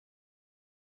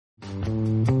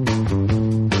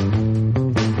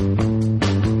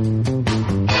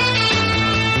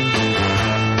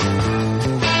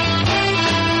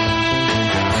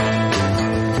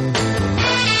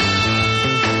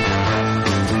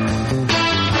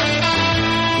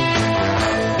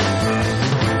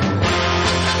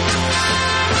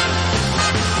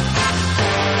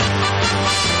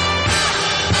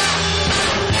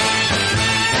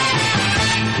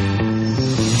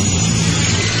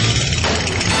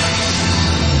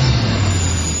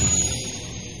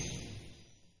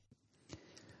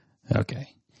Okay.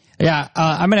 Yeah,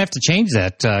 I'm going to have to change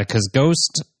that because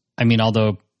Ghost, I mean,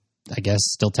 although I guess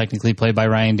still technically played by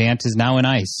Ryan Dant, is now in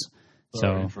Ice.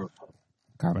 So,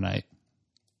 Carbonite.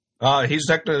 He's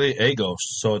technically a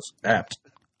ghost, so it's apt.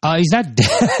 He's not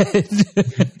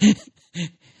dead.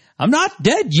 I'm not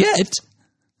dead yet.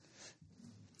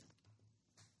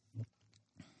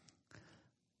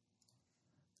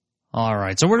 All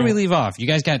right. So where do we leave off?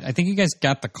 I think you guys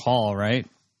got the call, right?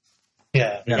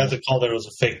 Yeah, we got the call that it was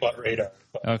a fake butt radar.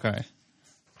 Okay.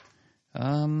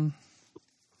 But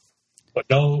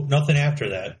nothing after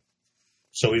that.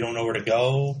 So we don't know where to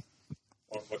go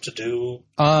or what to do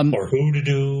or who to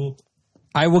do.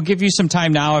 I will give you some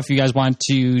time now if you guys want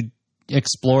to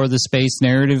explore the space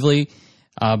narratively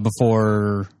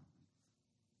before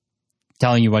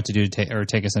telling you what to do to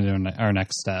take us into our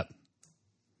next step.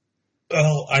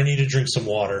 Well, I need to drink some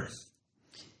water.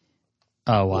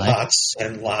 Oh, why? Lots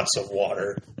and lots of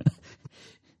water.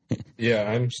 Yeah,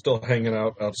 I'm still hanging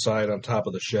out outside on top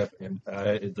of the ship, and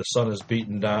the sun is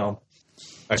beating down.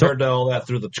 I heard all that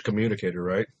through the communicator,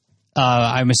 right?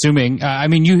 I'm assuming. I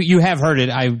mean, you have heard it.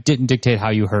 I didn't dictate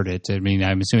how you heard it. I mean,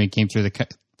 I'm assuming it came through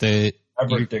the. I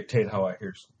never dictate how I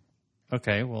hear.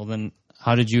 Okay, well then,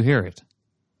 how did you hear it?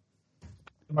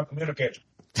 My communicator.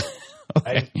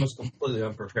 Okay. I was completely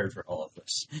unprepared for all of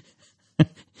this.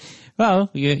 Well,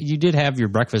 you did have your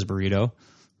breakfast burrito.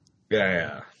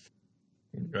 Yeah.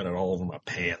 Got it all over my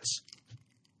pants.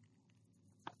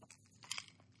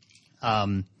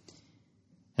 And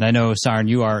I know, Sarn,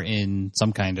 you are in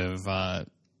some kind of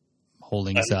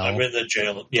holding cell. I'm in the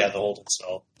jail. Yeah, the holding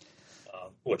cell,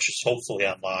 which is hopefully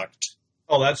unlocked.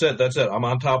 Oh, that's it. I'm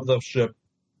on top of the ship.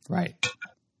 Right.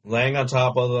 Laying on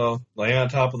top of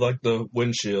like the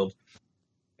windshield.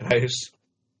 And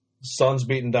sun's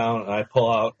beating down, and I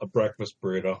pull out a breakfast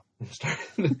burrito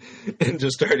and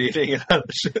just start eating it out of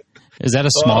the shit. Is that a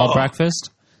small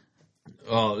breakfast?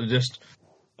 Oh,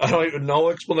 I don't even know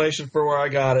explanation for where I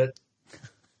got it,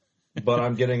 but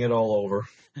I'm getting it all over.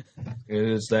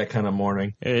 It is that kind of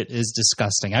morning. It is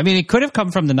disgusting. I mean, it could have come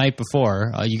from the night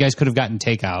before. You guys could have gotten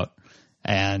takeout,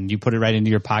 and you put it right into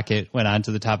your pocket, went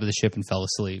onto the top of the ship, and fell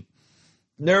asleep.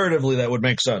 Narratively, that would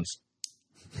make sense.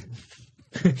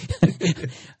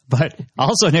 But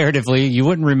also narratively, you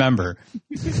wouldn't remember.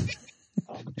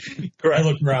 I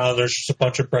look around, there's just a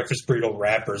bunch of breakfast burrito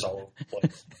wrappers all over the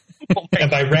place. And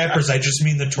by wrappers, I just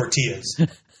mean the tortillas.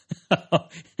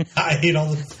 I ate all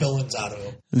the fillings out of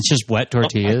them. It's just wet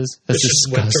tortillas? That's it's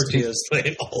just wet tortillas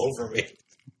laying all over me.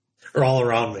 Or all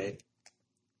around me.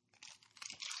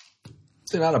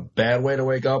 It's not a bad way to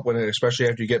wake up, especially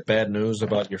after you get bad news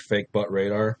about your fake butt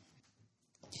radar.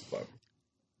 But.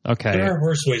 Okay. There are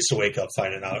worse ways to wake up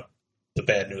finding out the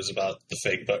bad news about the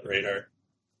fake butt radar.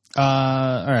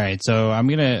 All right. So I'm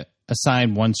going to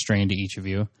assign one strain to each of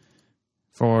you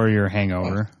for your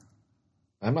hangover.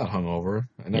 I'm not hungover.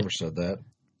 I never said that.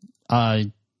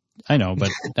 I know, but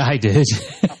I did.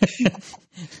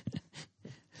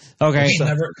 Okay.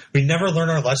 We never learn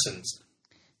our lessons.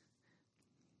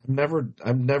 I'm never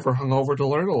hungover to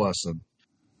learn a lesson.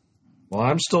 Well,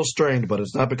 I'm still strained, but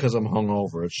it's not because I'm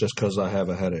hungover. It's just because I have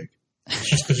a headache. It's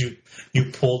just because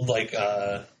you pulled like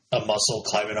a muscle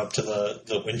climbing up to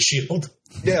the windshield.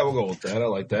 Yeah, we'll go with that. I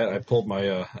like that. I pulled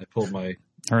my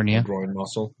hernia groin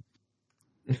muscle.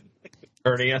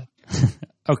 Hernia.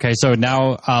 Okay, so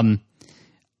now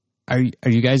are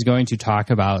you guys going to talk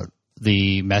about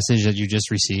the message that you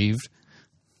just received?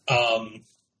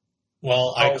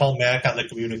 Well, I call Mac on the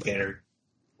communicator.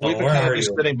 We've been kind of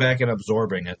sitting back and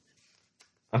absorbing it.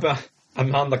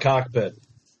 I'm on the cockpit.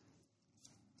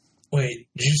 Wait,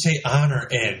 did you say on or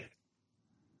in?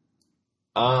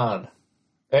 On.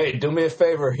 Hey, do me a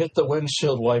favor. Hit the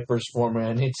windshield wipers for me.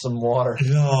 I need some water.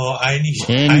 No, I need...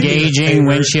 Engaging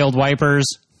windshield wipers.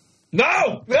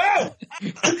 No!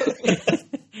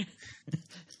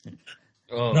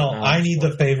 Oh, no, I need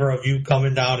the favor of you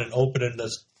coming down and opening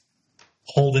this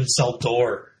holding cell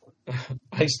door.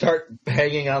 I start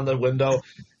hanging on the window.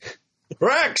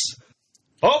 Rex!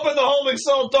 Open the holding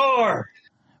cell door!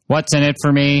 What's in it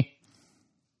for me?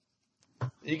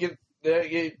 You can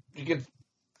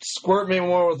Squirt me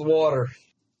more with water.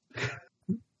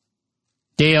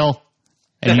 Deal.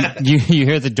 And you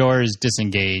hear the doors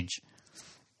disengage.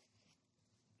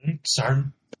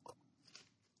 Sarn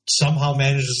somehow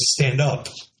manages to stand up.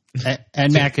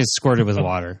 And Mac is squirted with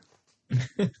water.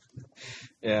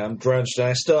 Yeah, I'm drenched.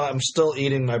 And I'm still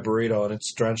eating my burrito, and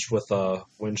it's drenched with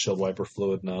windshield wiper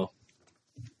fluid now.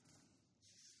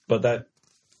 But that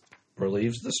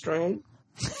relieves the strain.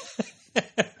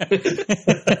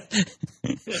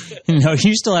 No,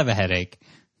 you still have a headache.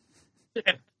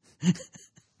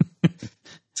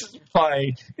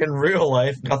 Why, in real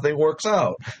life, nothing works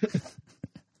out.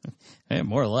 Hey,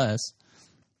 more or less.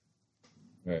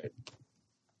 Right.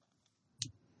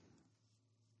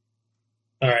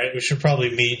 All right, we should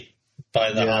probably meet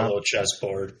by the hollow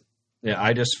chessboard. Yeah,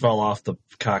 I just fell off the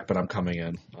cockpit. I'm coming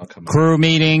in. I'll come in. Crew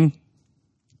meeting.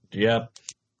 Yep.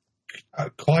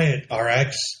 Quiet,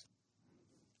 RX.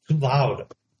 Too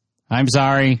loud. I'm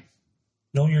sorry.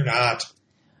 No, you're not.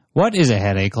 What is a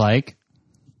headache like?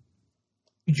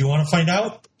 Do you want to find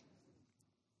out?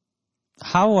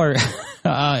 How are...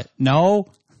 no.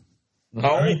 No.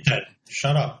 All right, then.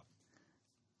 Shut up.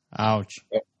 Ouch.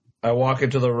 I walk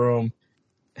into the room,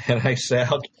 and I say,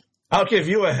 "I'll give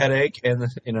you a headache," and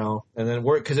then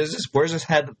where's this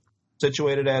head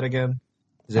situated at again?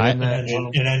 Is it in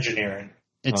engineering?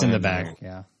 It's in the back.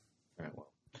 Yeah.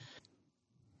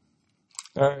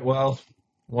 All right. Well,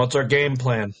 what's our game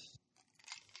plan?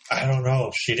 I don't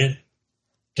know. She didn't.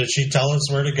 Did she tell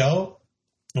us where to go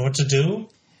and what to do?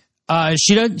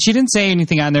 She didn't say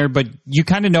anything on there, but you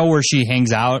kind of know where she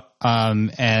hangs out,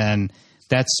 and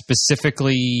that's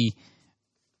specifically,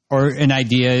 or an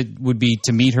idea would be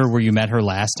to meet her where you met her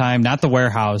last time. Not the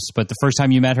warehouse, but the first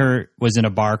time you met her was in a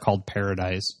bar called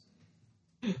Paradise.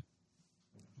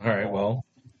 All right, well,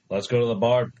 let's go to the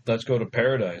bar. Let's go to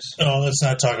Paradise. No, let's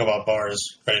not talk about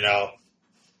bars right now.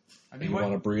 You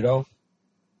want a burrito?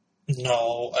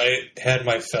 No, I had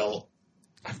my fill.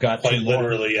 I've got quite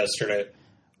literally yesterday.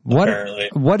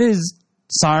 What does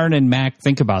Sarn and Mac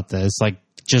think about this? Like,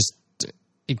 just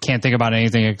you can't think about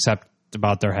anything except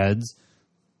about their heads.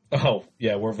 Oh,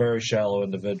 yeah, we're very shallow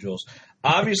individuals.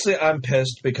 Obviously, I'm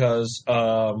pissed because,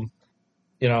 I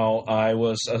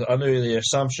was under the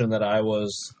assumption that I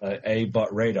was a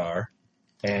butt radar.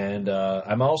 And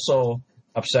I'm also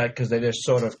upset because they just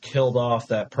sort of killed off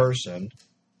that person.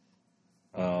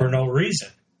 For no reason.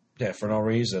 Yeah, for no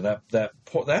reason. That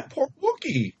poor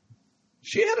Wookiee.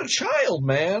 She had a child,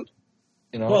 man.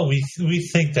 Well, we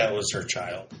think that was her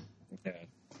child. Yeah.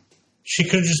 She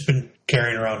could have just been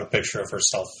carrying around a picture of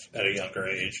herself at a younger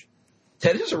age.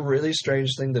 That is a really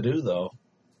strange thing to do, though.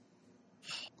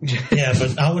 Yeah,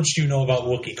 but how much do you know about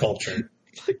Wookiee culture?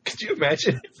 Could you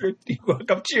imagine if you walk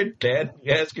up to your dad and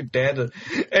you ask your dad,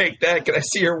 "Hey, Dad, can I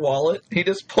see your wallet?" He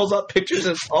just pulls out pictures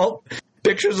of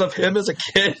him as a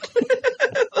kid.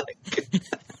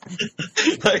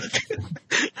 like,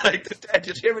 Dad,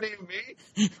 did you ever name me?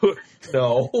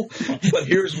 No, but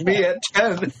here's me at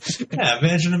 10. Yeah,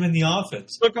 imagine him in the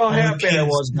office. Look how happy I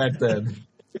was back then.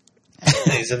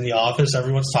 He's in the office,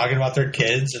 everyone's talking about their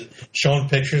kids and showing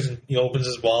pictures, and he opens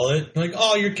his wallet. Like,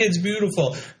 oh, your kid's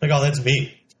beautiful. Like, oh, that's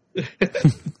me.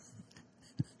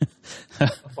 Oh,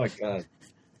 my God.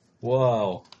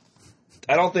 Whoa.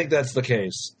 I don't think that's the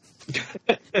case.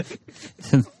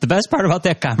 The best part about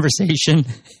that conversation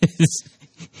is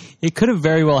it could have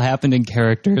very well happened in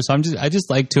character. So I just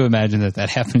like to imagine that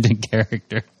happened in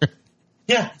character.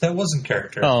 Yeah, that wasn't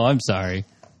character. Oh, I'm sorry.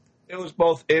 It was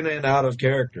both in and out of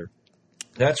character.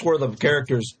 That's where the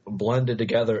characters blended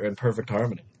together in perfect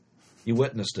harmony. You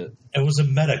witnessed it. It was a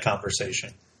meta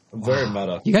conversation. Very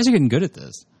meta. You guys are getting good at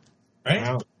this.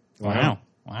 Right? Wow.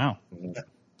 Yeah,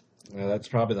 that's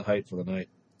probably the height for the night.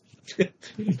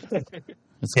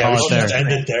 Let's Yeah, call we it should there. have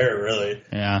ended there, really.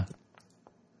 Yeah.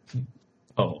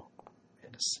 Oh.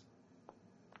 Yes.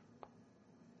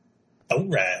 All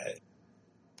right.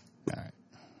 All right.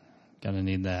 Gonna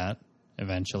need that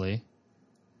eventually.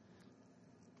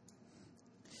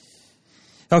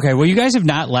 Okay, well, you guys have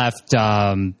not left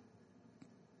Telisema.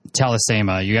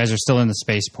 You guys are still in the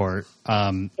spaceport.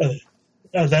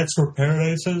 That's where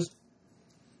Paradise is?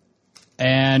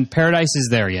 And Paradise is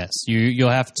there, yes. You'll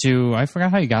have to... I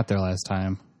forgot how you got there last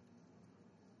time.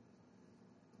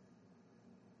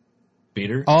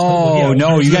 Speeder? Oh, yeah,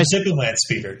 no, you guys... Diplomat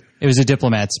speeder. It was a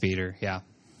diplomat speeder, yeah.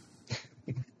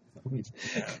 Who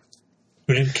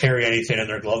didn't carry anything in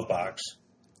their glove box.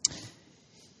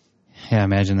 Yeah,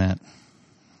 imagine that.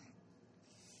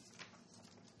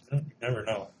 You never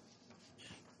know.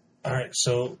 All right,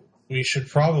 so we should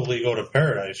probably go to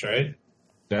Paradise, right?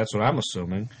 That's what I'm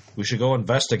assuming. We should go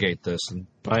investigate this and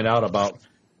find out about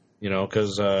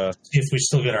because If we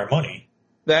still get our money.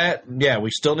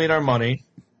 we still need our money,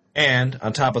 and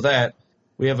on top of that,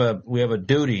 we have a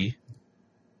duty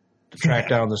to track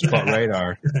down this butt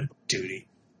radar. Duty.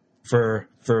 For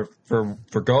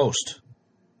Ghost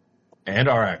and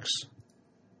RX.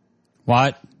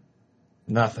 What?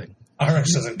 Nothing.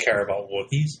 RX doesn't care about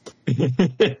Wookiees.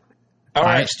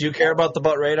 RX, do you care about the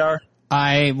butt radar?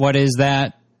 What is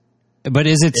that? But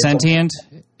is it sentient?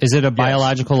 Is it a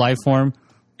biological life form?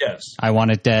 Yes. I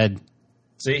want it dead.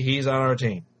 See, he's on our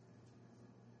team.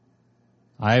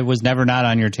 I was never not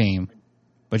on your team.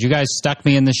 But you guys stuck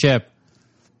me in the ship.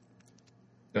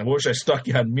 I wish I stuck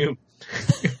you on mute.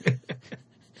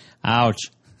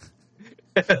 Ouch.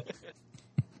 All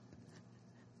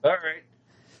right.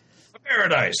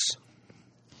 Paradise.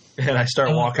 And I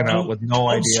start walking out with no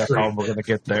idea how we're going to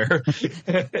get there.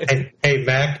 Hey,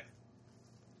 Mac,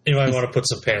 you might want to put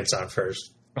some pants on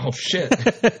first. Oh, shit.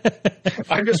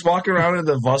 I'm just walking around in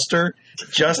the Vuster,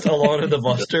 just alone in the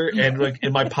Vuster, and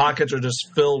and my pockets are just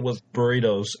filled with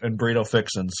burritos and burrito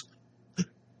fixins.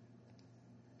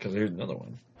 Because here's another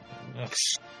one.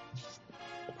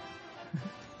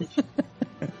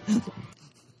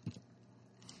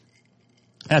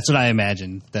 That's what I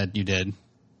imagined that you did.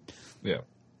 Yeah.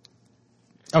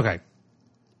 Okay.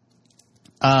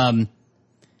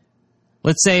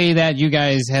 Let's say that you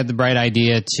guys had the bright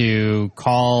idea to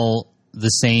call the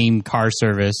same car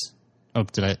service. Oh,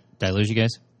 did I lose you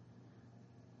guys?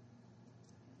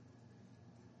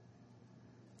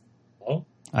 Oh,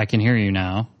 I can hear you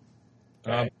now.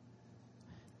 I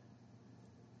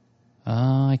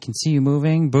can see you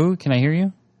moving. Boo, can I hear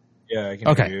you? Yeah, I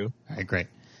can hear you. All right, great.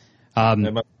 There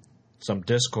might be some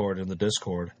Discord in the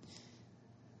Discord.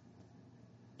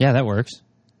 Yeah, that works.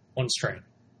 one strain.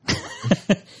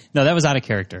 No, that was out of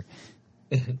character.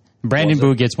 Brandon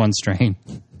Boo gets one strain.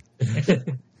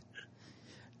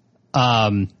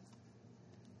 Let's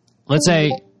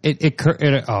say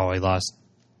we lost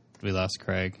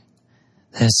Craig.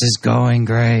 This is going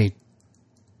great.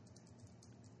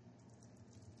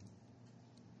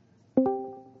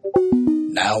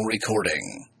 Now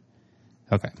recording.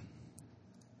 Okay.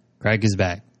 Craig is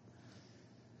back.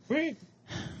 Sweet.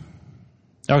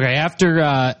 Okay,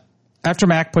 after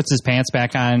Mac puts his pants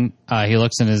back on, he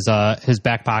looks in his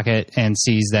back pocket and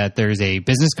sees that there's a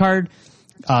business card.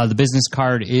 The business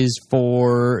card is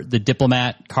for the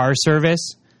Diplomat car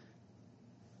service.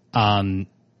 At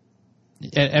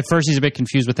first, he's a bit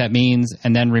confused what that means,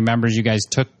 and then remembers you guys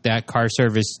took that car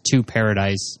service to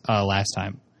Paradise last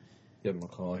time. Give him a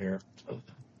call here.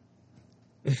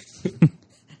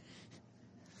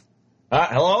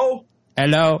 Hello?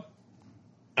 Hello.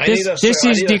 This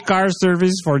is the car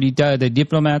service for the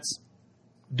diplomats.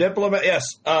 Diplomat, yes.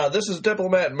 This is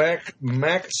Diplomat Mac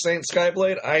Saint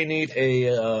Skyblade. I need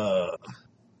a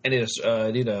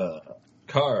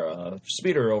car,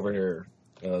 speeder over here.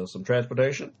 Some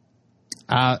transportation.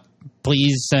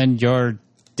 Please send your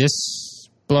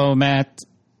diplomat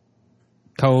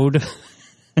code.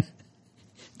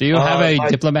 Do you have a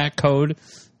diplomat code?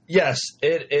 Yes,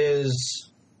 it is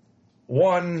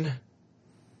 1,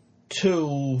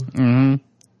 2,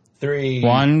 3.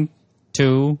 1,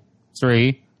 2,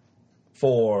 3,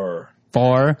 4,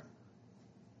 4,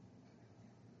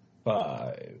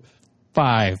 5.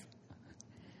 5.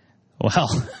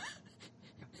 Well,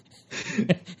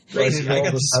 Crazy, I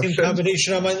got the same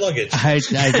combination on my luggage.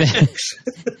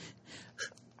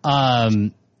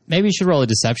 Maybe you should roll a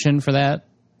deception for that.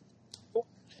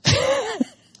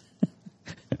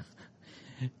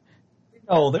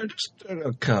 No, they're just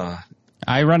a car.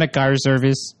 I run a car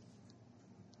service.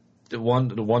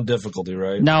 One difficulty,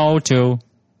 right? No, 2.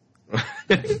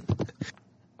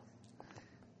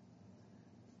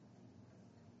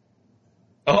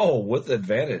 Oh, with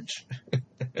advantage.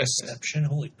 Deception?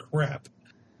 Holy crap!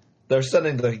 They're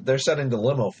sending the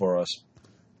limo for us.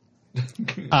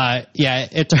 Yeah,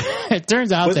 it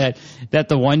turns out that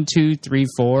the 1, 2, 3,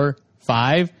 4,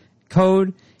 5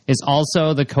 code is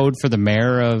also the code for the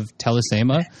mayor of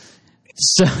Telesema.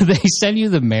 So they send you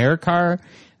the mayor car.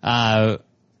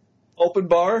 Open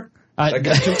bar? I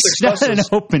got 2 successes. It's not an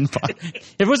open bar.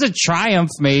 If it was a Triumph,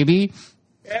 maybe.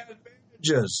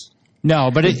 Advantages.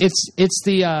 No, but it's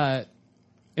the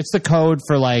code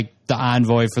for like the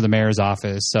envoy for the mayor's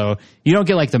office. So you don't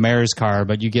get like the mayor's car,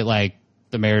 but you get like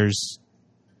the mayor's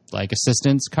like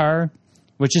assistant's car,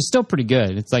 which is still pretty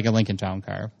good. It's like a Lincoln Town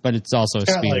car, but it's also a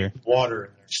speeder. Like water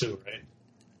in there too, right?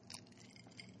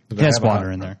 It has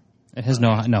water in there. It has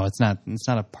no. It's not. It's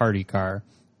not a party car.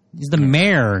 He's the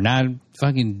mayor, not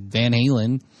fucking Van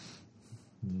Halen.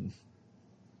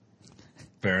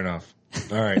 Fair enough.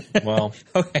 All right. Well,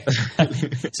 Okay.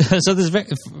 So this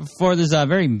for this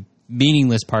very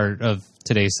meaningless part of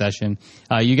today's session,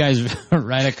 you guys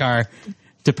ride a car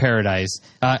to paradise,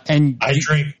 and I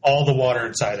drink all the water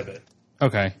inside of it.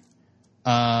 okay.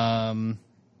 Sounds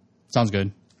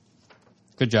good.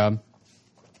 Good job.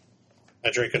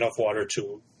 I drink enough water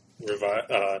to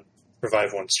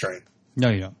revive one strain. No,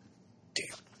 you don't.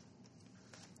 Damn.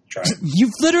 Try it.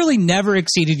 You've literally never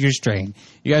exceeded your strain.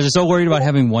 You guys are so worried about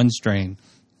having one strain.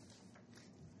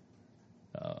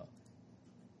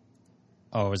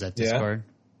 Was that Discord?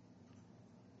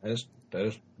 that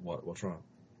is what's wrong?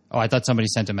 Oh, I thought somebody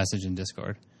sent a message in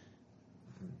Discord.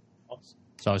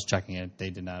 So I was checking it. They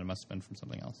did not. It must have been from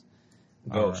something else.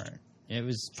 Ghost. All right. It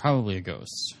was probably a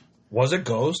ghost. Was it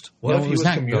Ghost? What No, if it he was was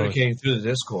not communicating through the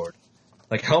Discord?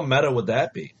 Like, how meta would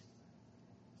that be?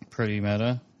 Pretty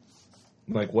meta.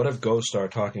 Like, what if Ghost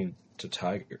started talking to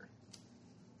Tiger?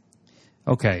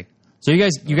 Okay. So you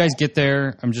guys get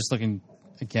there. I'm just looking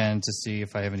again to see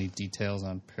if I have any details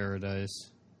on Paradise.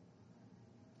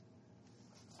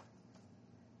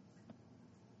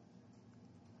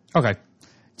 Okay.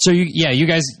 So you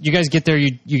guys get there,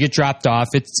 you get dropped off.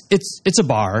 It's a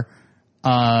bar.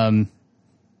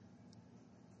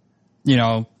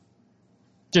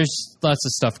 There's lots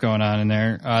of stuff going on in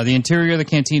there. The interior of the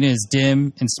cantina is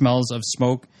dim and smells of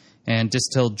smoke and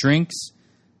distilled drinks.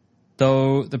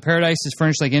 Though the Paradise is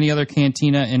furnished like any other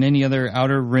cantina in any other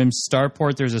outer rim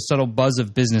starport, there's a subtle buzz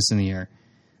of business in the air.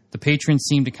 The patrons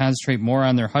seem to concentrate more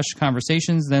on their hushed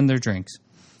conversations than their drinks.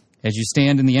 As you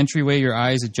stand in the entryway, your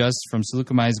eyes adjust from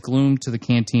Seleucamai's gloom to the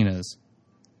cantinas.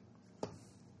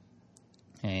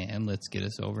 And let's get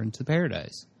us over into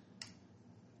Paradise.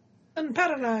 In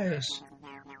Paradise.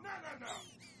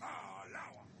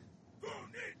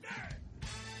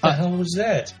 What the hell was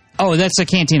that? Oh, that's a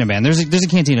cantina band. There's a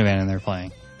cantina band in there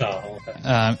playing. Oh,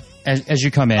 okay. As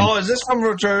you come in. Oh, is this from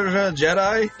Return of the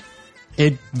Jedi?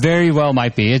 It very well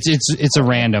might be. It's a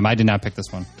random. I did not pick this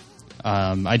one.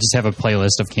 I just have a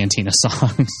playlist of cantina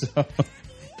songs. So.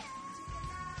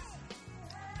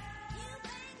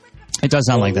 It does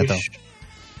sound like that,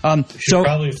 though. We should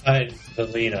probably find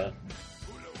venlana.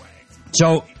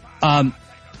 So,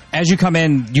 as you come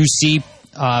in, you see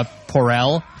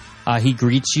Porel. He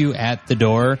greets you at the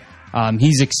door.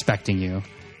 He's expecting you.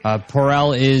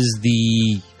 Porel is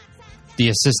the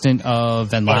assistant of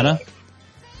venlana.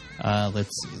 Let's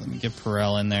see. Let me get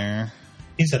Porel in there.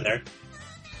 He's in there.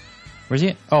 Where's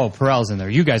he? Oh, Porel's in there.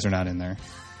 You guys are not in there.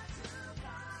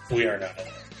 We are not in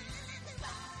there.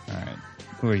 All right.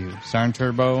 Who are you? Sarn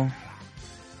Turbo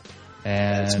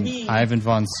and Ivan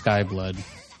von Skyblood.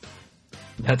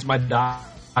 That's my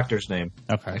doctor's name.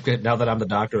 Okay. Now that I'm the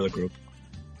doctor of the group.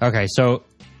 Okay, so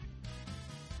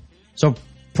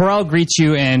Porel greets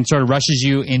you and sort of rushes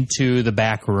you into the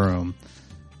back room.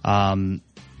 And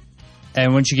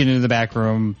once you get into the back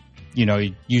room,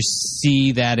 you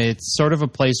see that it's sort of a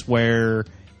place where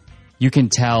you can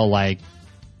tell like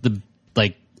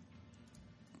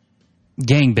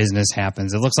gang business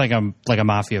happens. It looks like a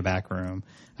mafia back room.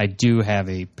 I do have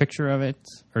a picture of it,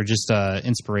 or just a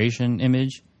inspiration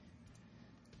image.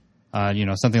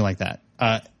 Something like that.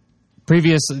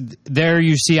 Previous, there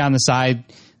you see on the side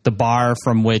the bar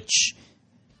from which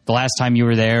the last time you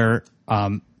were there,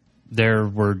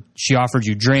 she offered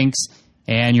you drinks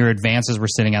and your advances were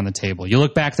sitting on the table. You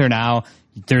look back there now,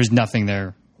 there's nothing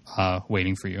there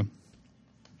waiting for you.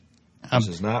 This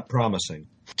is not promising.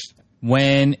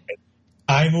 When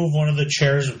I move one of the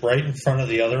chairs right in front of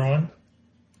the other one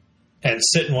and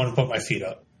sit in one and put my feet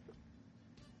up.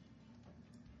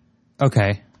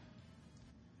 Okay.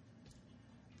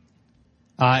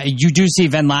 You do see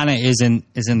venlana is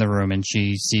in the room, and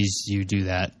she sees you do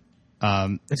that.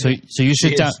 So you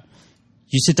sit down.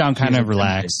 You sit down, kind of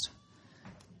relaxed,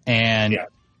 and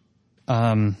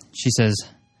she says,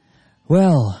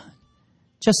 "Well,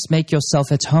 just make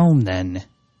yourself at home then."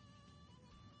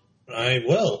 I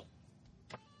will.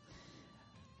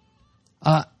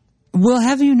 We'll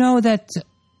have you know that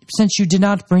since you did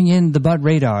not bring in the Butte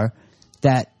radar,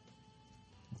 that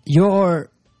your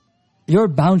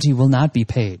bounty will not be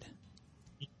paid.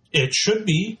 It should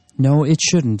be. No, it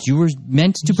shouldn't. You were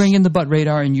meant to bring in the Butte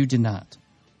radar, and you did not.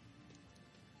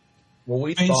 Well,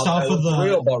 we Based thought off that of was the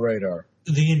real Butte radar.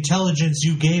 The intelligence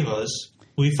you gave us,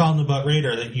 we found the Butte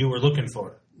radar that you were looking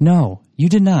for. No, you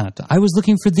did not. I was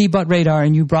looking for the Butte radar,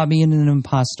 and you brought me in an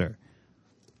imposter.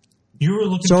 You were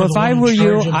looking so for if the I one were in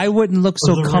you, charge of, I wouldn't look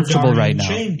so the comfortable Radarian right now.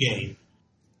 Chain gang.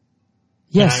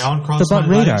 Yes, and I the uncross Butte my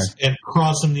radar. legs and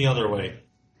cross them the other way.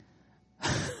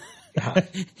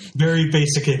 Very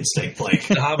basic instinct, like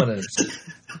Dominance.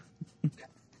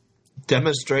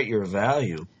 Demonstrate your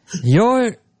value.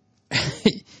 Your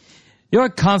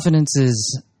confidence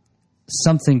is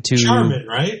something to Charmin,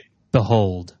 right?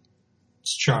 behold.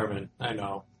 It's Charmin, I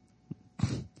know.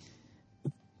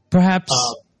 Perhaps...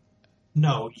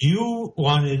 no, you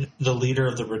wanted the leader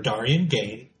of the Radarian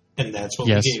gang, and that's what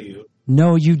we gave you.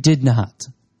 No, you did not.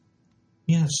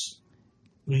 Yes,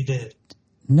 we did.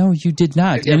 No, you did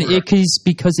not. And it is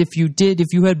because if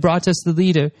you had brought us the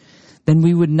leader, then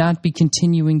we would not be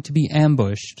continuing to be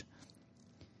ambushed.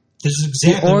 This is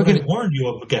exactly what I warned you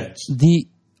up against. The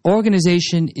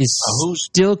organization is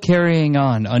still carrying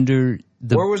on under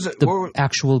the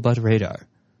actual Butte radar.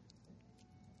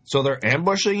 So they're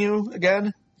ambushing you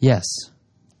again? Yes.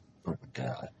 Oh, my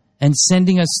God. And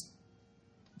sending us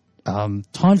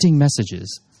taunting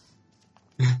messages.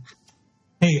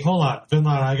 Hey, hold on.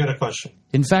 Venlana, I got a question.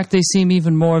 In fact, they seem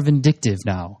even more vindictive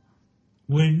now.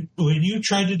 When you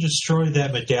tried to destroy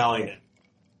that medallion,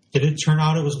 did it turn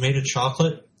out it was made of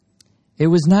chocolate? It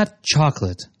was not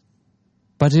chocolate,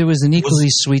 but it was an equally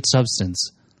sweet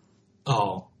substance.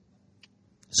 Oh.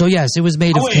 So yes, it was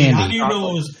made of candy. How do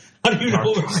you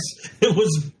know it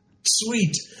was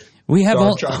sweet? We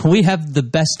have the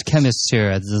best chemists here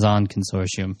at the Zahn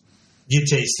Consortium. You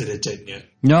tasted it, didn't you?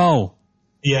 No.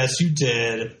 Yes, you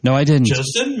did. No, I didn't.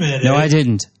 Just admit it. No, I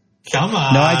didn't. Come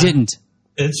on. No, I didn't.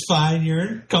 It's fine. You're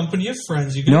in company of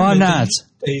friends. You can no, I'm not.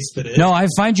 Tasted it. No, I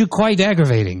find you quite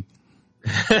aggravating.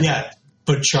 Yeah,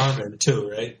 but charming too,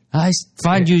 right? I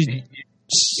find you...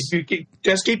 If you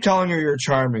just keep telling her you're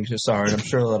charming, Cesar, I'm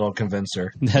sure that'll convince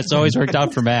her. That's always worked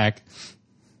out for Mac.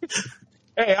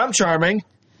 Hey, I'm charming.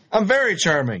 I'm very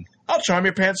charming. I'll charm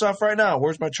your pants off right now.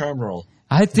 Where's my charm roll?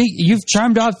 I think you've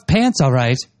charmed off pants all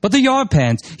right, but they're your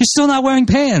pants. You're still not wearing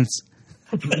pants.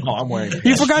 No, I'm wearing pants.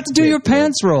 You forgot to do your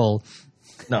pants roll.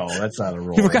 No, that's not a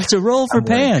roll. You forgot to roll for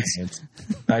pants.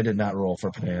 I did not roll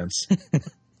for pants. I'm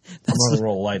going to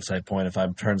roll light side point if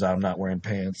it turns out I'm not wearing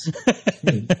pants.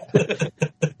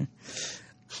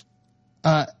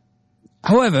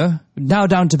 However, now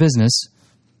down to business.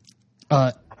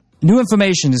 New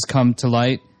information has come to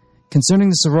light concerning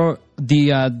the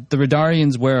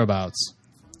Radarians' whereabouts.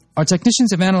 Our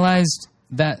technicians have analyzed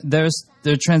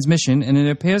their transmission, and it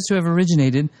appears to have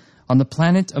originated on the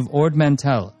planet of Ord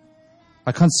Mantell.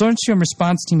 A consortium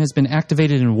response team has been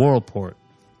activated in Worldport,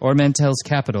 Ord Mantell's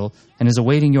capital, and is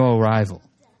awaiting your arrival.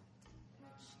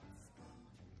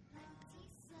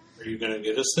 Are you going to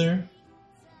get us there?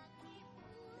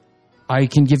 I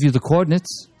can give you the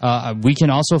coordinates. We can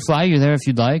also fly you there if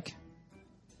you'd like.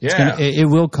 Yeah. It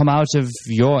will come out of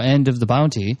your end of the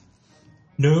bounty.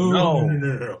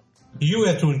 No. You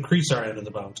have to increase our end of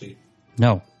the bounty.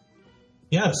 No.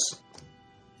 Yes.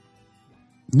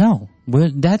 No.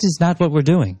 That is not what we're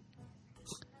doing.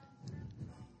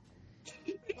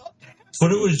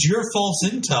 But it was your false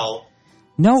intel.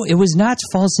 No, it was not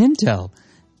false intel.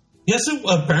 Yes,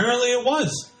 apparently it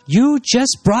was. You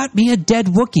just brought me a dead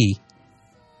Wookiee.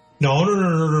 No.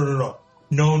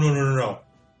 No.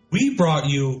 We brought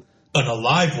you an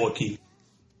alive Wookiee.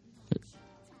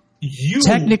 You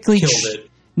technically killed it.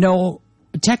 No,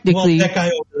 technically... Well, that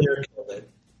guy over there killed it.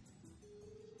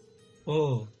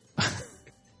 Oh.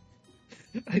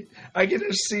 I get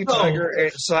to see Tiger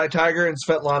and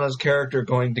Svetlana's character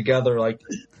going together like,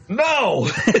 no!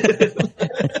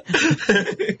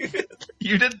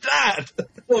 You did that!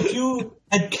 Well, if you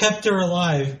had kept her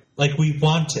alive like we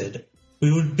wanted,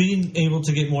 we would be able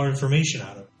to get more information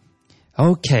out of her.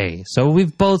 Okay, so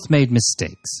we've both made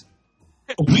mistakes.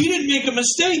 We didn't make a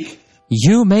mistake!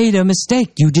 You made a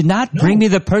mistake. You did not bring me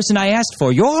the person I asked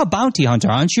for. You're a bounty hunter,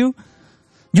 aren't you?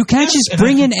 You can't just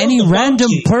bring in any random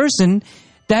person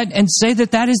and say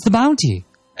that is the bounty.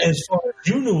 As far as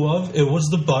you knew of, it was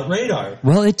the Butte radar.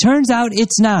 Well, it turns out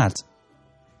it's not.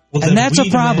 Well, and that's a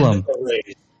problem.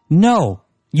 No,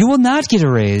 you will not get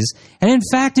a raise. And in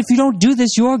fact, if you don't do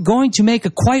this, you're going to make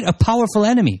quite a powerful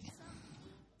enemy.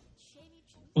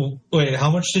 Wait,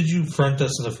 how much did you front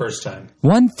us the first time?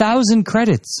 1,000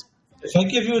 credits. If I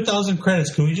give you 1,000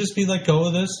 credits, can we just be let go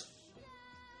of this?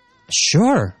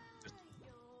 Sure.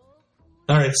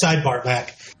 All right, sidebar,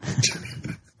 Mac.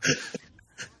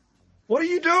 What are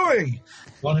you doing?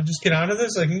 Want to just get out of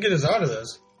this? I can get us out of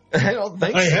this. I don't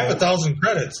think so. I have 1,000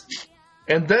 credits.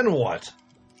 And then what?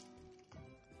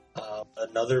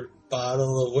 Another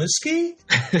bottle of whiskey?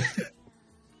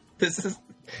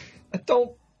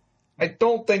 I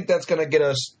don't think that's going to get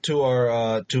us to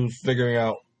our to figuring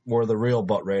out where the real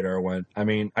Butte radar went. I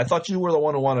mean, I thought you were the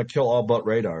one who wanted to kill all Butte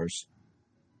radars.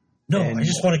 No, I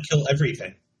just want to kill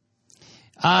everything.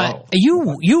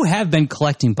 You have been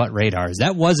collecting Butte radars.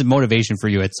 That was a motivation for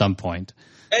you at some point.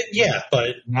 Yeah,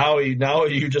 but now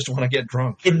you just want to get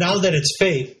drunk. But now that it's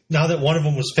fake, now that one of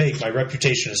them was fake, my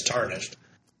reputation is tarnished.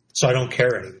 So I don't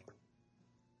care anymore.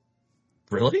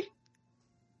 Really?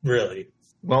 Really?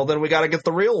 Well, then we got to get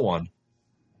the real one.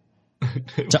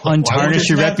 To untarnish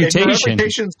your reputation.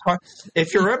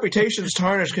 If your reputation's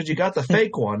tarnished because you got the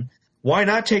fake one, why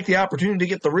not take the opportunity to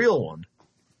get the real one?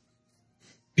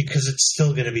 Because it's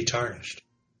still going to be tarnished.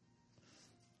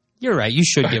 You're right. You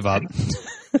should give up.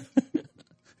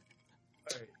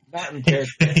 What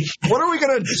are we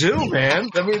going to do, man?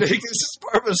 I mean, this is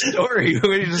part of a story.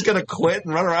 We're just going to quit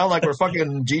and run around like we're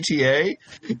fucking GTA?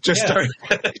 Start...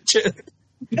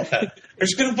 Yeah. They're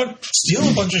just going to steal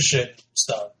a bunch of shit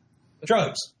stuff.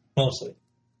 Drugs, mostly.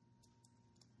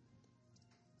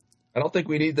 I don't think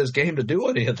we need this game to do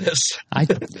any of this. I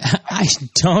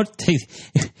don't think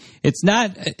it's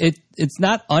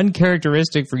not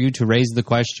uncharacteristic for you to raise the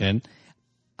question.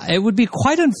 It would be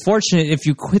quite unfortunate if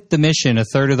you quit the mission a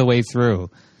third of the way through,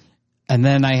 and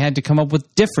then I had to come up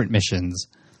with different missions.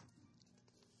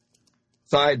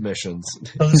 Side missions.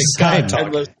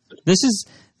 This is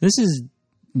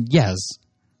yes.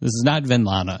 This is not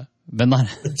Venlana.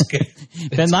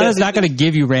 Venlana is not going to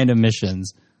give you random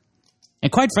missions.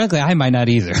 And quite frankly, I might not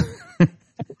either.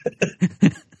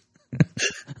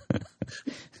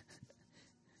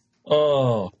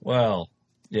 Oh, well.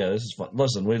 Yeah, this is fun.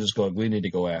 Listen, we need to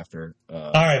go after.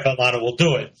 All right, Venlana, we'll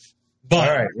do it. But,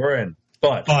 all right, we're in.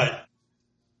 But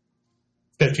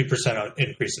 50%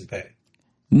 increase in pay.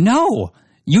 No.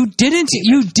 You didn't.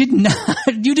 You did not.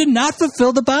 You did not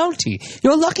fulfill the bounty.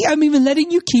 You're lucky I'm even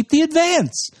letting you keep the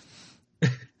advance.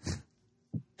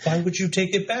 Why would you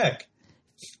take it back?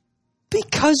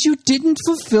 Because you didn't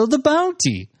fulfill the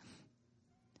bounty.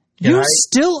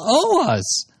 Still owe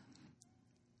us.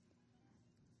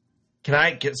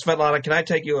 Svetlana, can I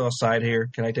take you outside here?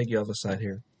 Can I take you outside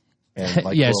here?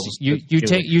 And, yes, you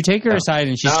take her aside,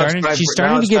 and she's starting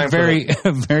to get very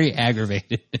very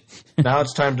aggravated. Now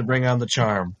it's time to bring on the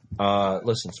charm.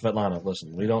 Listen, Svetlana,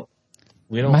 listen. We don't.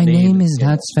 My name is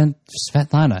not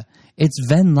Svetlana. It's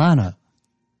Venlana.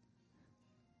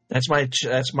 That's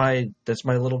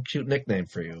my little cute nickname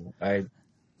for you. I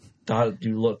thought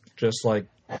you looked just like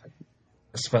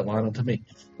Svetlana to me.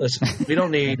 Listen, we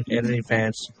don't need any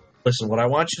fans. Listen, what I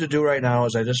want you to do right now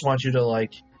is I just want you to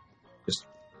just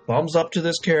thumbs up to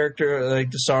this character,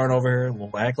 like the Sarn over here. We'll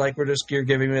act like you're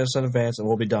giving us an advance, and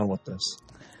we'll be done with this.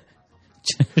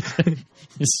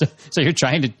 So you're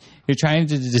trying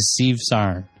to deceive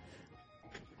Sarn,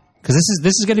 because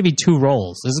this is going to be two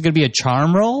roles. This is going to be a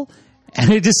charm role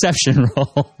and a deception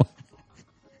role.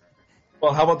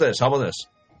 Well, how about this?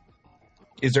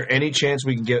 Is there any chance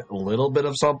we can get a little bit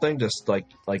of something, just like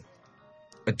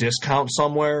a discount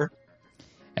somewhere?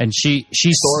 And she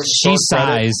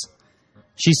sighs.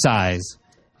 She sighs,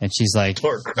 and she's like,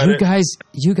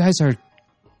 "You guys are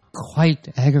quite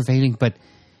aggravating, but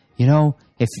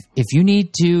if you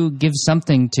need to give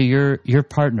something to your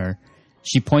partner,"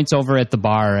 she points over at the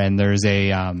bar, and there's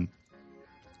a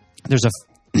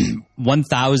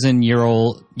 1,000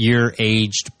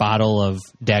 aged bottle of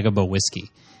Dagobah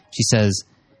whiskey. She says,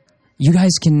 "You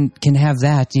guys can have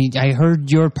that. I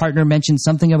heard your partner mention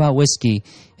something about whiskey.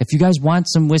 If you guys want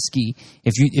some whiskey,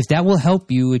 if that will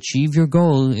help you achieve your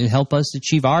goal and help us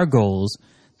achieve our goals,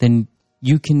 then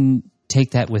you can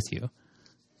take that with you."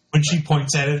 When she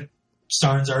points at it,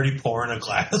 Starn's already pouring a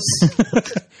glass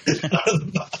out of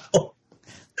the bottle.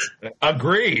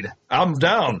 Agreed. I'm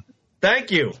down.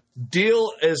 Thank you.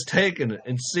 Deal is taken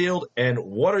and sealed. And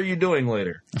what are you doing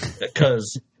later?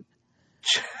 Because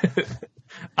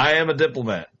I am a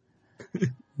diplomat.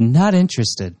 Not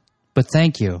interested, but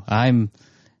thank you. I'm.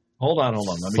 Hold on.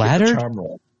 Let me flattered? get the charm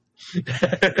roll.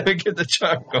 Get the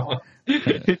charm going.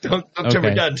 Don't turn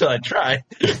me down until I try.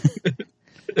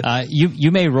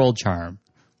 You may roll charm.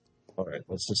 All right,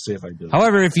 let's just see if I do.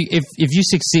 However, if you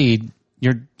succeed,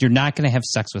 you're not going to have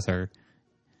sex with her.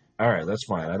 All right, that's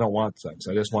fine. I don't want sex.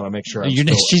 I just want to make sure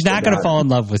she's not going to fall in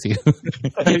love with you.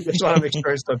 I just want to make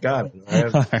sure I still got it.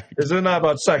 Right? This is not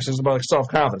about sex. It's about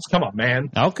self-confidence. Come on,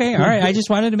 man. Okay, all right. I just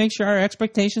wanted to make sure our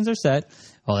expectations are set.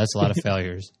 Oh, that's a lot of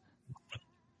failures.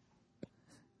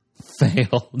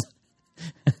 Failed.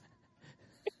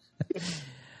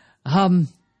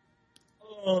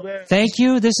 Thank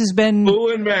you. This has been Boo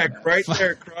and Mac right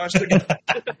there, crossed again.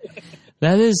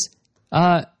 That is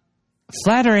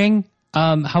flattering.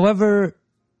 However,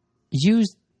 you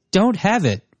don't have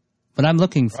it. What I'm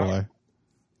looking for.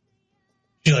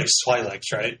 She likes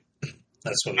Twi'leks, right?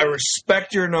 That's what I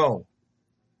respect your no.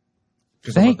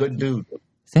 Because I'm a good dude.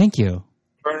 Thank you.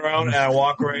 Turn around and I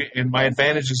walk away, and my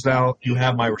advantage is now you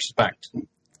have my respect.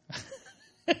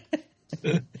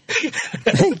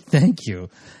 Thank you.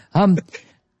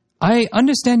 I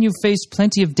understand you've faced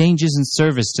plenty of dangers in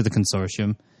service to the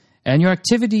consortium, and your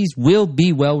activities will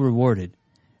be well rewarded.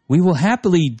 We will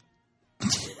happily...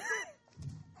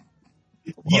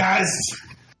 Yes!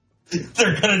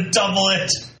 They're going to double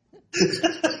it!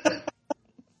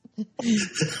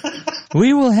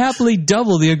 We will happily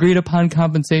double the agreed-upon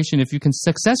compensation if you can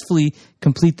successfully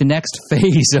complete the next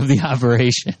phase of the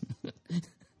operation.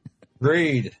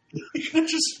 Agreed. You could have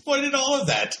just pointed all of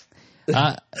that.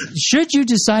 Should you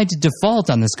decide to default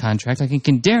on this contract, I can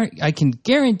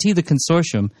guarantee the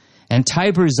consortium, and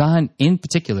Tiber Zahn in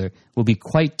particular, will be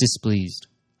quite displeased.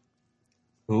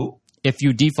 Who? If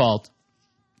you default.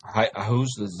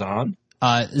 Who's the Zahn?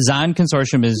 Zahn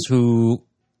Consortium is who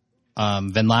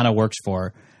venlana works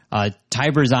for.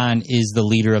 Tiber Zahn is the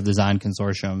leader of the Zahn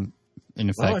Consortium, in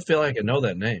effect. Why do I feel like I know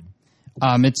that name?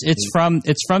 It's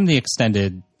from the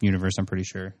extended universe, I'm pretty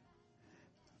sure.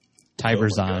 Tiber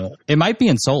Zahn. God. It might be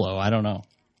in Solo. I don't know.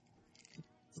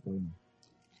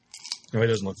 No, he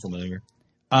doesn't look familiar.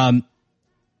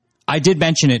 I did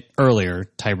mention it earlier,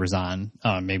 Tiber Zahn.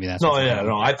 Maybe that's... No, yeah,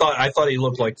 no. I thought he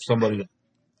looked like somebody...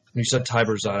 When you said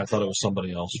Tiber Zahn, I thought it was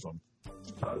somebody else from...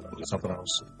 something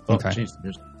else. Oh, Okay. Geez,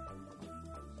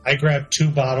 I grabbed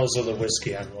 2 bottles of the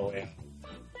whiskey on the way.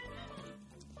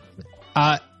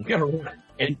 we gotta run.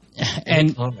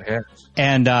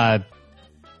 And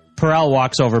Perel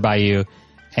walks over by you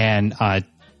and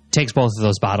takes both of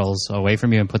those bottles away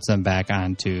from you and puts them back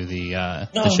onto the shelf.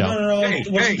 No. Hey,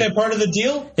 Wasn't that part of the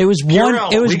deal? It was Purell,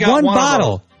 one. It was we got one one of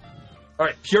bottle. All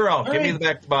right, Purell, give right. me the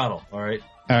back bottle. All right,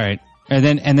 All right, and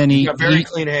then he you got very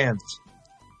clean hands.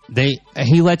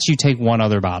 he lets you take one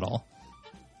other bottle.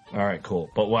 All right, cool.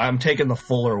 But I'm taking the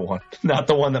fuller one, not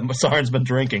the one that Masarn's been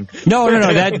drinking. No,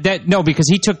 no, because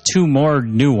he took 2 more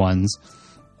new ones.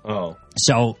 Oh,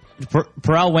 So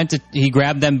Perel he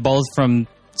grabbed them both from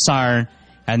Sarn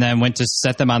and then went to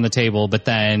set them on the table, but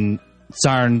then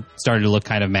Sarn started to look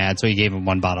kind of mad, so he gave him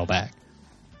 1 bottle back.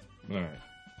 all right.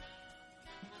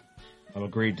 I've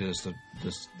agreed to this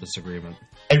agreement.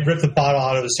 I ripped the bottle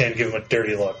out of his hand and give him a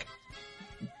dirty look.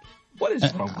 What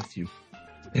is wrong with you?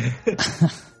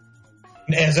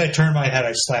 And as I turn my head,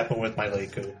 I slap him with my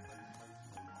Leiku.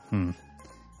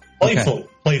 Okay.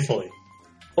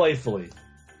 Playfully.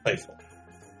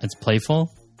 It's playful?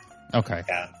 Okay.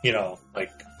 Yeah,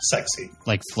 like sexy.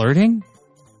 Like flirting?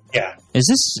 Yeah. Is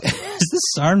this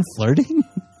Sarn flirting?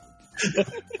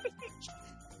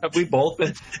 Have we both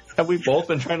been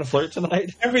trying to flirt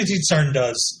tonight? Everything Sarn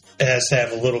does has to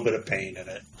have a little bit of pain in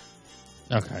it.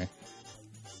 Okay.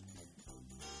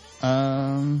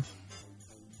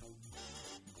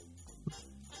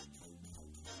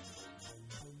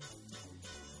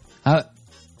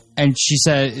 And she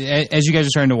said, as you guys are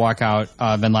starting to walk out,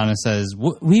 venlana says,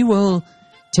 "We will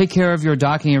take care of your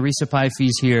docking and resupply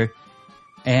fees here,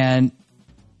 and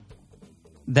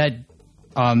that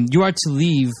you are to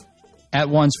leave at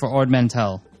once for Ord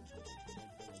Mantell.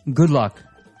 Good luck."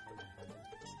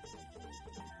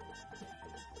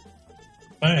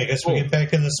 All right, I guess we get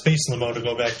back in the space limo to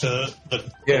go back to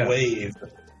the wave.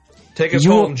 Take us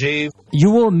home, Jeeve.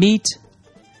 You will meet.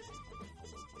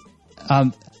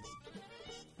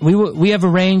 We have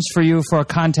arranged for you for a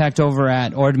contact over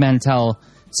at Ord Mantell,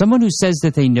 someone who says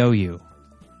that they know you,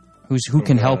 who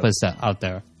can help us out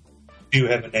there. Do you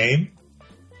have a name?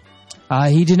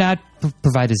 He did not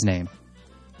provide his name.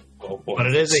 Oh, boy. But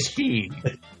it is a he.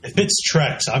 If it's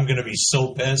Trex, I'm going to be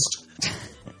so pissed.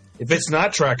 If it's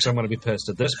not Trex, I'm going to be pissed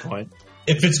at this point.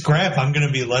 If it's Graf, I'm going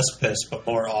to be less pissed, but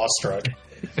more awestruck.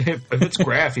 If it's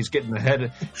Graf, he's getting a head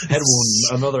wound,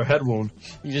 another head wound.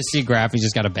 You just see Graf. He's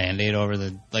just got a Band-Aid over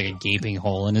like a gaping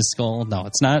hole in his skull. No,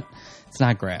 it's not. It's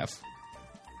not Graf.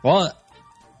 Well,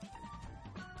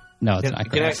 no, it's not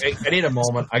Graf. I need a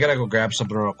moment. I gotta go grab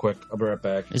something real quick. I'll be right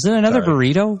back. Is it another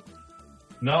burrito?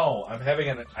 No, I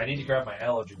need to grab my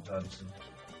allergy medicine.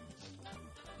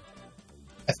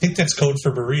 I think that's code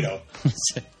for burrito.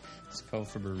 It's code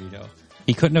for burrito.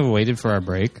 He couldn't have waited for our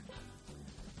break.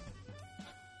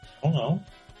 Oh no.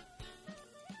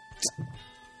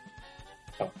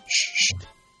 Oh, shh.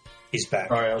 He's back.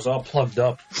 Sorry, I was all plugged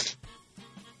up.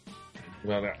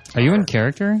 Are you in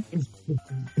character?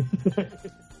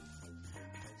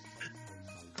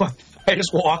 I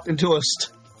just walked into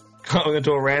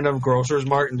a random grocer's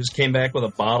mart and just came back with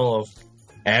a bottle of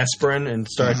aspirin and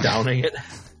started downing it.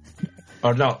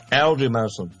 Oh no, allergy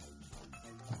medicine.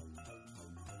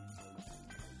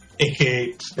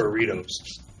 AKA burritos.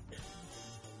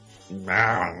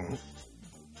 Nah.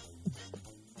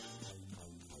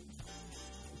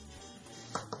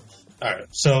 Alright,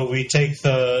 so we take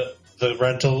the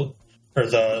rental or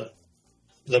the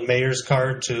the mayor's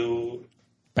card to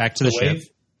back to the ship. wave?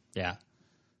 Yeah.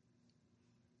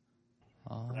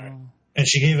 Right. And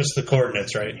she gave us the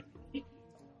coordinates, right?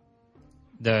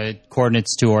 The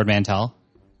coordinates to Ord Mantell?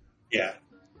 Yeah.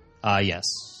 Yes.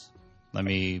 Let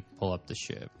me pull up the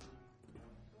ship.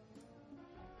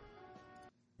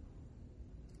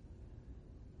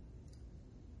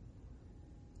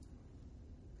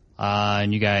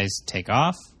 And you guys take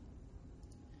off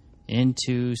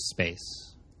into space.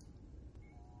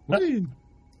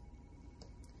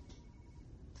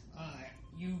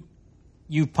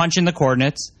 You punch in the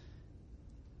coordinates.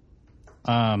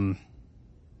 Back.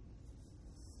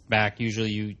 Usually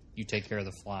you take care of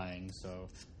the flying. So.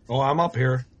 Oh, I'm up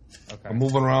here. Okay. I'm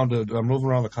moving around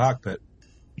the cockpit.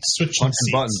 Switching Punching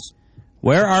seats. buttons.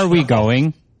 Where are we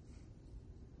going?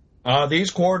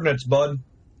 These coordinates, bud.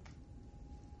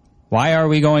 Why are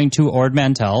we going to Ord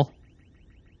Mantell?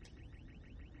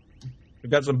 We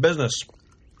got some business.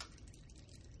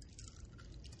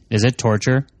 Is it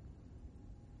torture?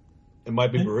 It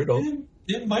might be burritos.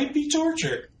 It might be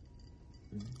torture.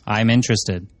 I'm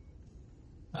interested.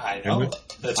 I know.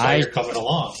 That's why you're coming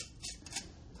along.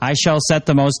 I shall set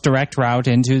the most direct route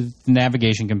into the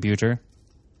navigation computer.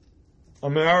 I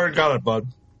mean, I already got it, bud.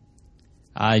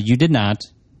 You did not.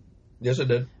 Yes, I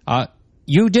did.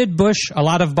 You did push a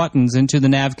lot of buttons into the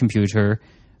nav computer.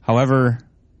 However,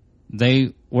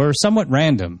 they were somewhat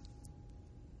random.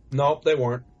 Nope, they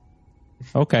weren't.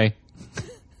 Okay.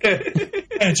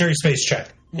 Planetary space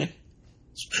check.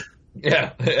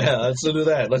 Yeah, let's do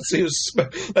that. Let's see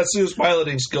whose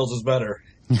piloting skills is better.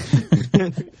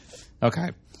 Okay.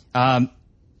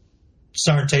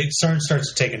 Sarn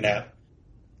starts to take a nap.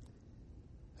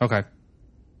 Okay.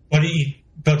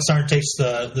 But Sarn takes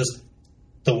the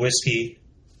whiskey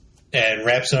and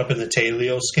wraps it up in the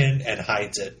Talio skin and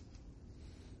hides it.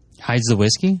 Hides the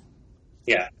whiskey?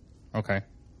 Yeah. Okay.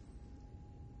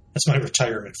 That's my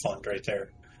retirement fund right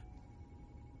there.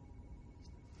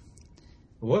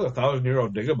 What a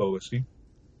 1,000-year-old degobah whiskey.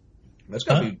 That's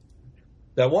gotta be.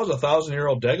 That was a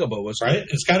 1,000-year-old degobah whiskey, right?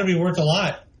 It's got to be worth a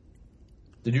lot.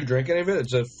 Did you drink any of it?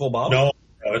 It's a full bottle.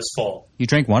 No, it's full. You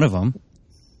drank one of them.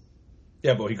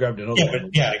 Yeah, but he grabbed another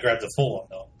one. I grabbed the full one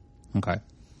though. Okay.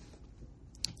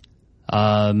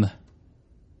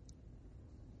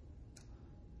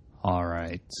 All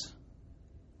right.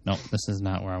 Nope, this is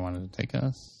not where I wanted to take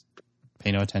us.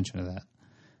 Pay no attention to that.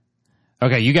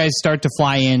 Okay, you guys start to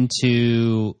fly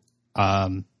into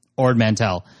Ord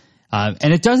Mantell.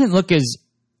 And it doesn't look as...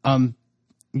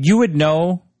 you would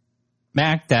know,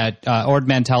 Mac, that Ord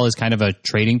Mantell is kind of a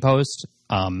trading post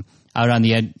out on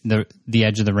the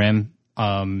edge of the rim.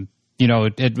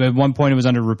 At one point it was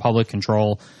under Republic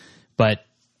control, but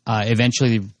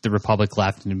eventually the Republic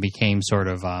left and it became sort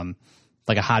of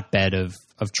like a hotbed of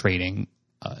trading.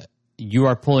 You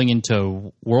are pulling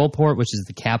into Worldport, which is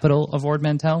the capital of Ord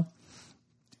Mantell.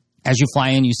 As you fly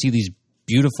in, you see these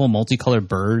beautiful multicolored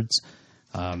birds.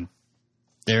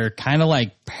 They're kind of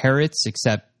like parrots,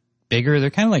 except bigger.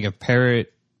 They're kind of like a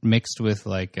parrot mixed with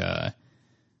like, I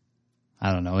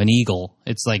don't know, an eagle.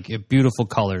 It's like beautiful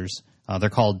colors. They're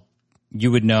called,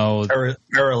 you would know...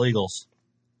 Paralegals.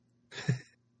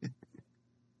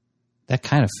 That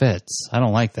kind of fits. I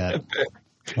don't like that.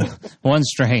 One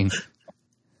strain.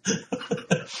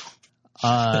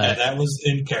 That was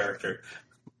in character.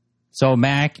 So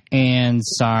Mac and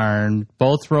Sarn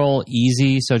both roll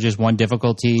easy, so just one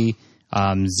difficulty.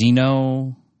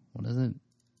 Xeno, what is it?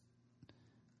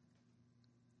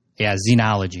 Yeah,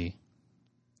 Xenology.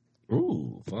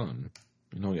 Ooh, fun.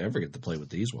 You don't ever get to play with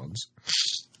these ones.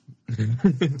 No.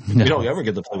 You don't ever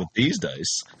get to play with these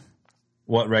dice.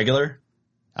 What, regular?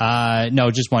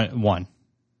 No, just one.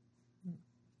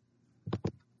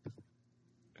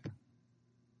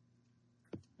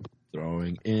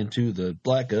 Throwing into the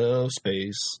black of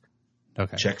space.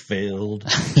 Okay. Check failed.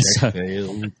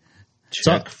 Failed.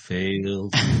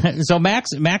 Failed. So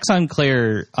Mac's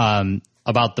unclear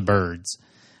about the birds.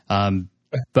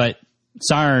 But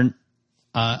Sarn,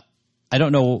 I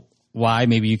don't know why,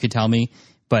 maybe you could tell me,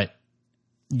 but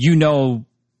you know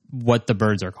what the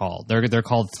birds are called. They're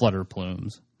called flutter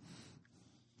plumes.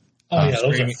 Oh, yeah,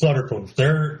 those are flutter plumes.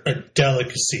 They're a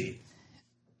delicacy.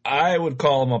 I would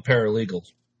call them a paralegal.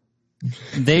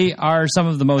 They are some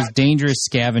of the most dangerous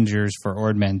scavengers for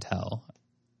Ord Mantell.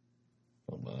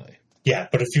 Oh, my. Yeah,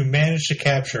 but if you manage to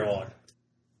capture one,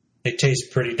 they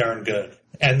taste pretty darn good.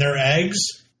 And their eggs,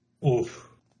 oof.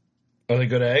 Are they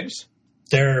good eggs?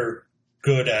 They're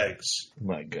good eggs.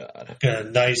 My God. Got a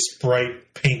nice,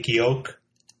 bright, pink yolk.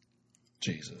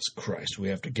 Jesus Christ, we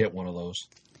have to get one of those.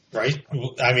 Right?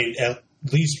 I mean, at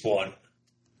least one.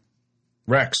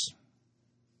 Rex,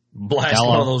 Blast Hello.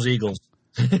 one of those eagles.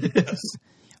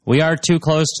 We are too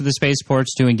close to the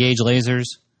spaceports to engage lasers.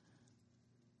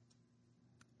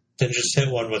 Then just hit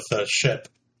one with a ship.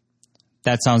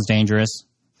 That sounds dangerous.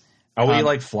 Are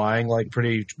we flying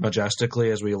pretty majestically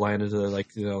as we land into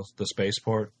the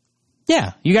spaceport?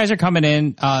 Yeah, you guys are coming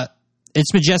in.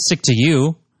 It's majestic to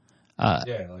you.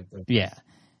 Yeah, like that. Yeah.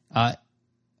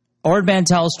 Ord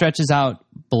Mantell stretches out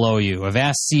below you. A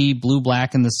vast sea,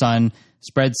 blue-black in the sun,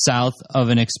 spreads south of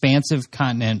an expansive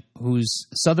continent whose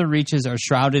southern reaches are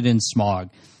shrouded in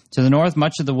smog. To the north,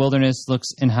 much of the wilderness looks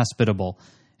inhospitable.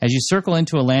 As you circle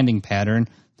into a landing pattern,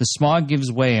 the smog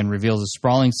gives way and reveals a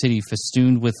sprawling city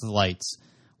festooned with lights.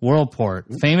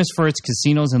 Worldport, famous for its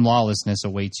casinos and lawlessness,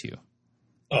 awaits you.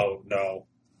 Oh, no.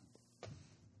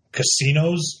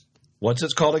 Casinos? What's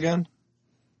it called again?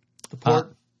 The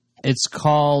port? It's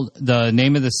called, the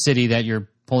name of the city that you're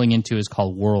pulling into is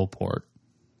called Worldport.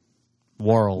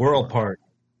 Worldport.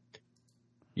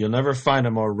 You'll never find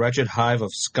a more wretched hive of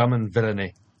scum and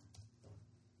villainy.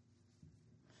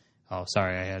 Oh,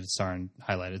 sorry, I had Sarn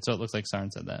highlighted, so it looks like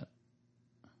Sarn said that.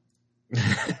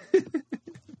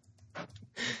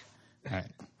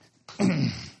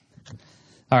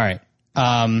 All right.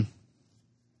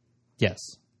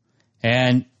 Yes.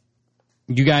 And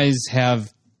you guys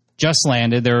have just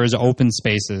landed. There is open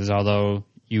spaces, although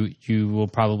you will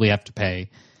probably have to pay.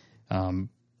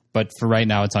 But for right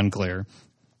now, it's unclear.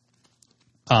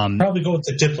 Probably go with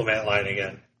the diplomat line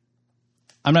again.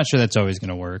 I'm not sure that's always going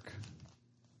to work.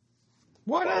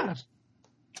 Why not?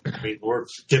 I mean, we're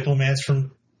diplomats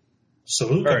from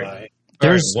Salute. Right.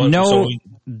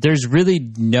 There's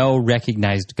really no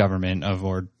recognized government of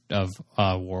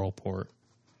Worldport.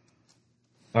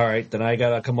 All right, then I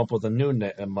gotta come up with a new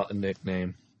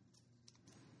nickname.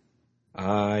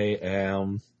 I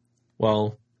am.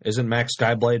 Well, isn't Max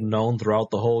Skyblade known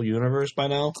throughout the whole universe by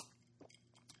now?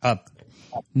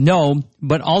 No,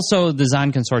 but also the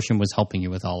Zon Consortium was helping you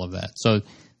with all of that, so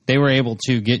they were able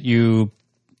to get you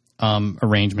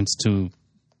arrangements to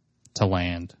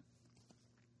land.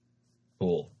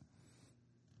 Cool.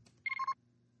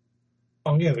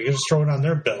 Oh, yeah, we can just throw it on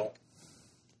their bill.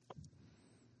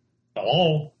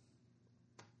 Hello?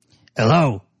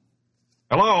 Hello.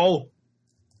 Hello.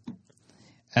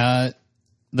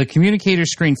 The communicator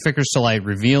screen flickers to light,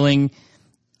 revealing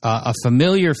a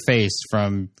familiar face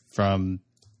from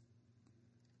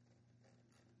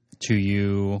to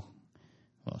you.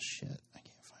 Well, shit, I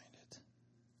can't find it.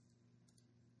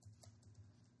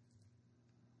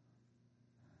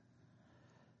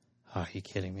 Oh, are you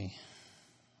kidding me?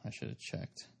 I should have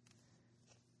checked.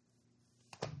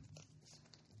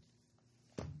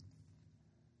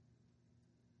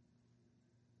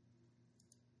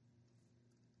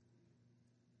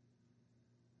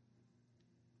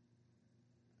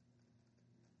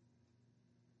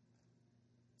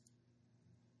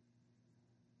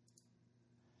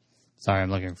 Sorry,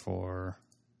 I'm looking for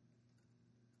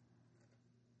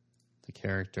the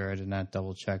character. I did not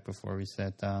double check before we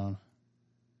sat down.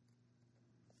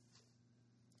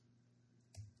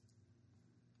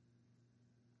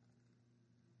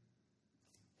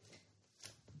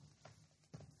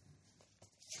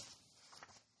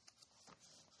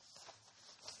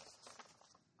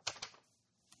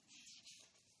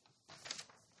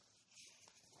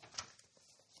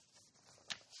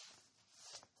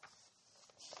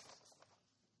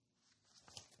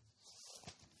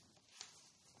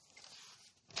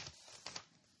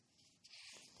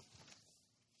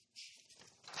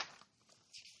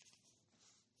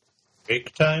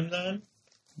 Big time, then?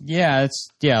 Yeah,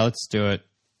 let's do it.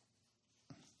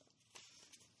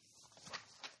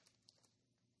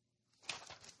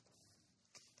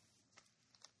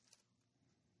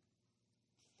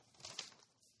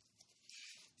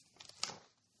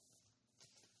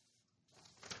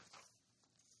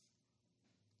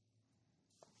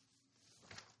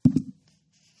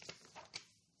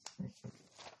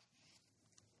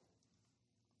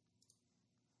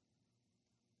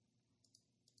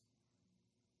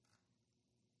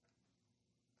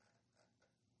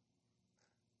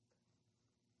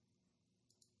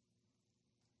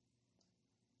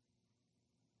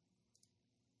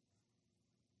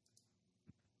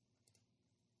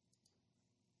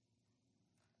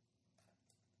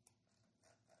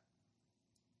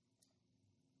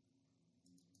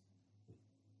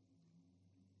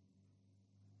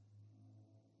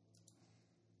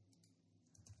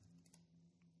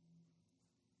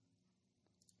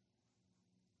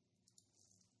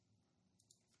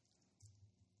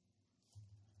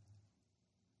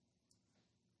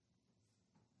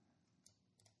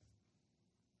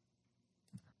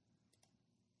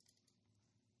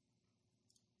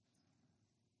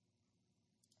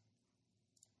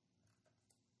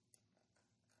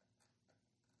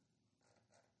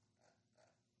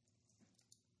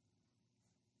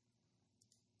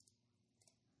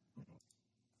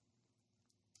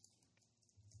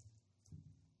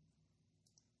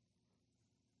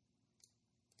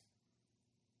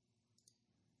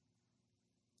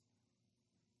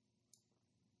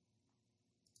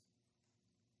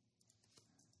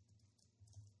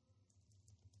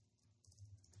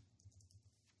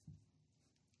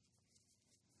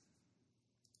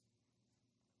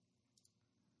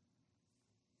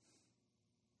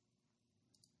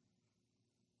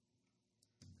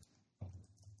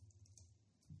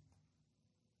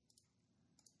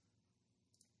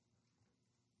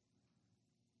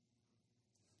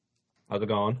 How's it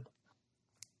going?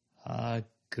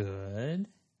 Good.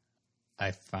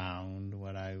 I found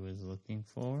what I was looking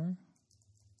for.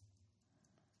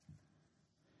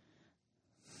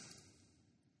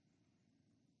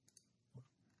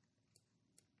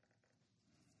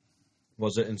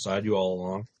 Was it inside you all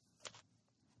along?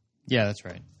 Yeah, that's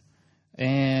right.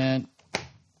 And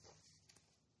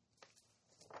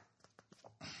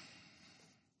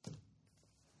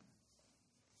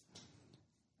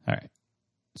all right.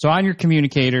 So on your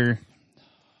communicator,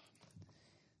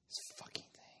 this fucking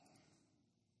thing.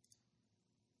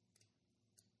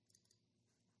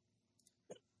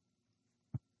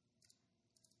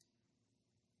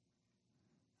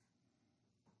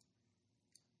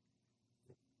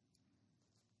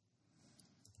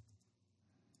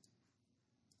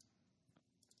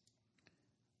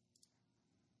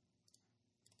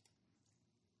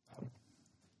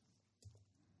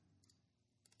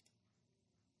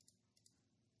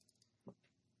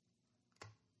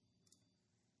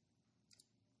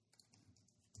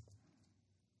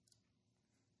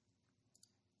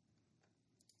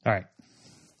 All right.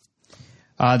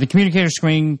 The communicator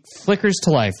screen flickers to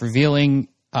life, revealing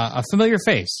a familiar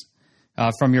face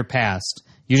from your past.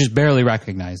 You just barely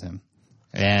recognize him.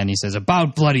 And he says,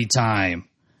 "About bloody time,"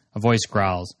 a voice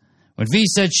growls. "When V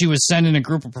said she was sending a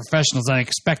group of professionals, I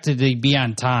expected they'd be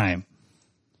on time."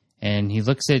 And he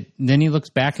looks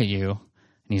back at you, and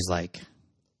he's like,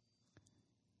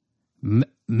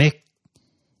 Mick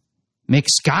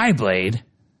Skyblade?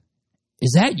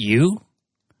 Is that you?"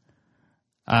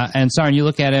 And Sarn, you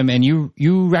look at him, and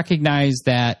you recognize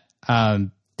that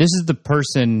this is the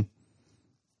person.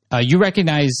 You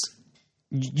recognize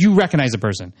a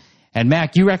person, and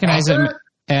Mac, you recognize him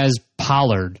as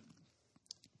Pollard,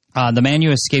 the man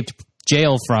you escaped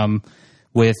jail from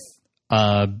with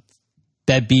Dead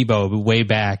Bebo way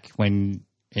back when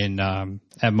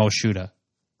at Moshuta.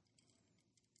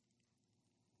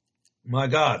 My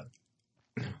God,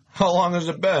 how long has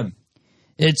it been?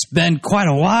 It's been quite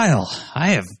a while. I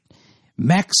have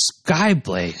Max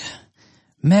Skyblade.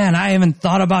 Man, I haven't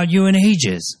thought about you in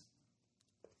ages.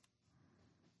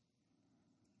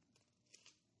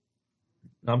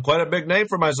 I'm quite a big name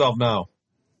for myself now.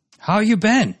 How you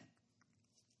been?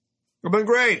 I've been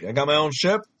great. I got my own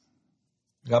ship.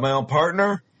 Got my own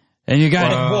partner. And you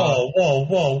got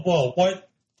Whoa! What?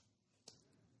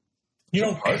 You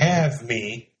don't have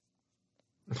me.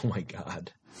 Oh my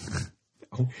God.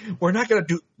 We're not gonna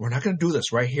do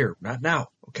this right here, not now.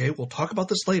 Okay, we'll talk about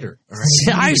this later. All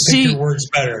right. I see. Your words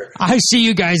better. I see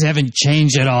you guys haven't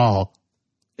changed at all.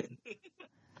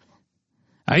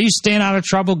 Are you staying out of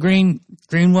trouble, Green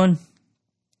One?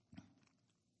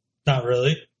 Not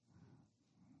really.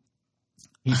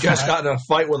 He just got in a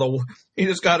fight with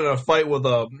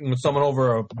someone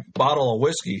over a bottle of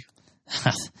whiskey.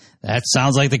 That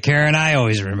sounds like the Karen I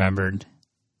always remembered.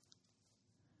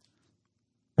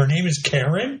 Her name is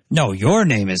Karen? No, your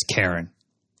name is Karen.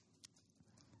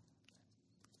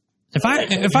 If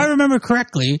I remember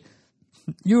correctly,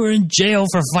 you were in jail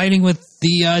for fighting with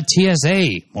the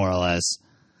TSA, more or less.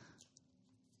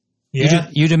 Yeah.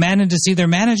 You demanded to see their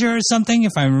manager or something,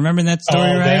 if I'm remembering that story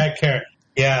right? That Karen.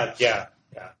 Yeah.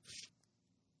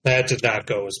 That did not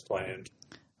go as planned.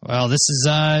 Well, this is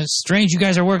strange. You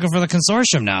guys are working for the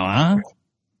consortium now, huh?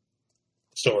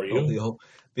 So are you. Oh,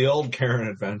 the old Karen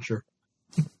adventure.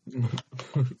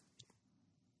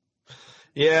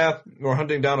 Yeah, we're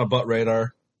hunting down a butt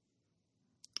radar.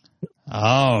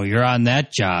 Oh, you're on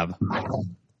that job.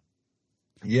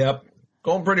 Yep.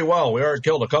 Going pretty well. We already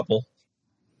killed a couple.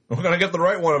 We're going to get the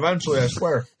right one eventually, I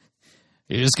swear.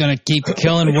 You're just going to keep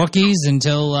killing Wookiees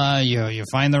until you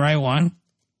find the right one?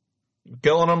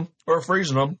 Killing them or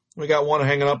freezing them. We got one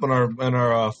hanging up in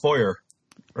our foyer.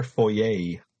 Or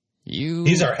foyer.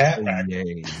 He's our hat rack.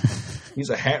 He's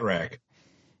a hat rack.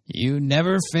 You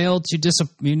never fail to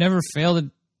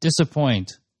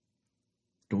disappoint.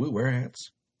 Do we wear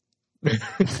hats?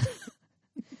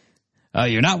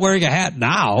 You're not wearing a hat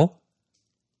now.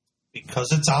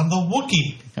 Because it's on the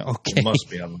Wookiee. Okay. It must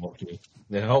be on the Wookiee.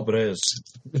 I hope it is.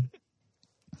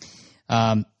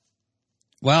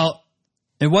 Well,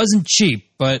 it wasn't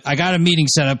cheap, but I got a meeting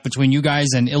set up between you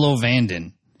guys and Illo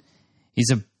Vanden.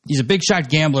 He's a big shot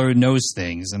gambler who knows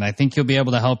things, and I think he'll be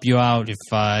able to help you out if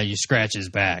you scratch his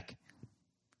back.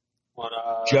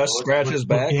 Just scratch his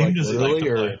back, like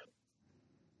literally,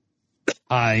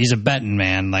 or he's a betting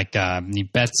man. Like he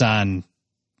bets on.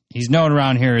 He's known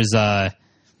around here as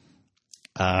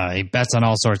he bets on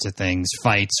all sorts of things: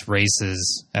 fights,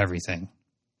 races, everything.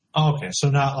 Okay, so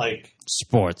not like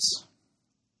sports.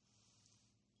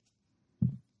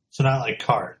 So not like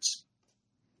cards.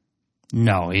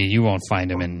 No, you won't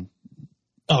find him in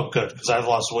Oh, good, because I've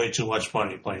lost way too much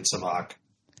money playing Savak.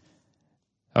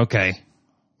 Okay.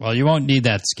 Well, you won't need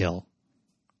that skill.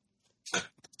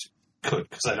 Good,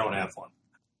 because I don't have one.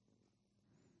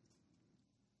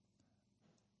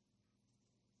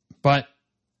 But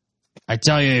I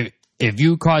tell you, if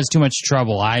you cause too much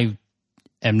trouble, I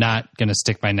am not going to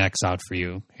stick my necks out for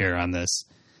you here on this.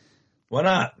 Why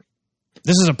not?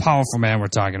 This is a powerful man we're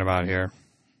talking about here.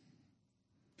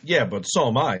 Yeah, but so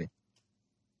am I.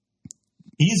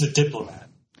 He's a diplomat.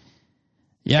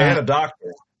 Yeah. And a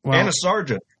doctor. Well, and a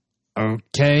sergeant.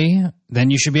 Okay.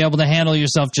 Then you should be able to handle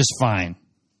yourself just fine.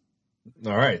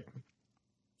 All right.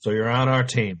 So you're on our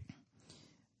team.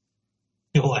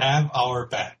 You'll have our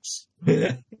backs.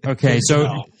 Okay,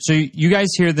 so you guys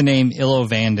hear the name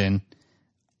Illovandin.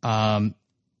 Either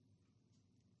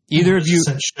of you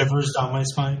sent shivers down my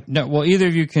spine. No, well, either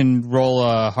of you can roll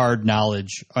a hard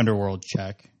knowledge underworld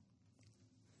check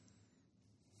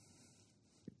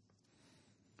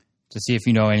to see if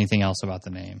you know anything else about the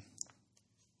name.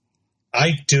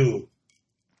 I do.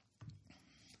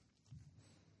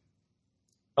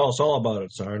 Tell us all about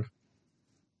it, Sarn.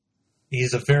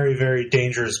 He's a very, very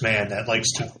dangerous man that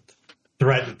likes to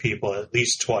threaten people at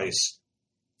least twice.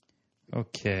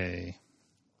 Okay.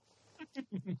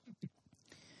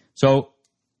 So,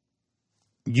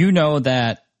 you know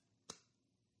that...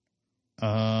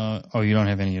 you don't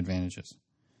have any advantages.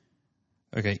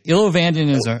 Okay. Illovandin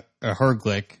is a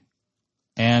Herglick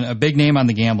and a big name on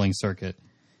the gambling circuit.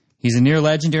 He's a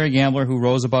near-legendary gambler who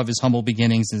rose above his humble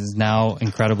beginnings and is now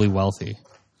incredibly wealthy.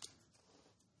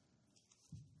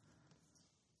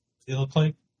 Does he look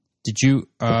like? Did you...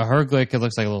 Herglick, it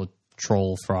looks like a little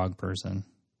troll frog person.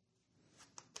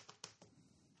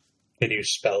 Can you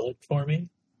spell it for me?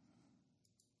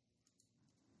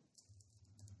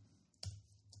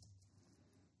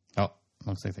 Oh,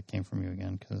 looks like that came from you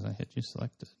again because I hit you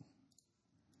selected.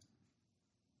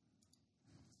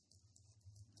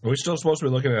 Are we still supposed to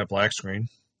be looking at a black screen?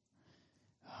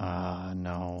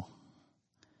 No.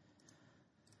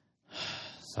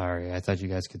 Sorry, I thought you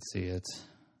guys could see it.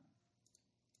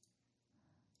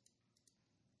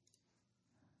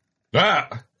 Ah!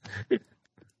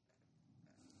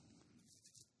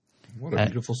 What a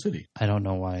beautiful city. I don't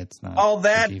know why it's not. Oh,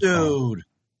 that dude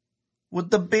with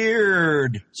the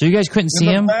beard. So you guys couldn't see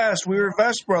him? Vest. We were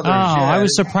Vest Brothers. Oh, yeah. I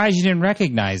was surprised you didn't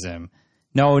recognize him.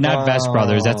 No, not Vest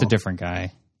Brothers. That's a different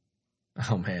guy.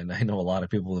 Oh, man. I know a lot of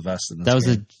people with vests in this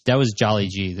game. That was Jolly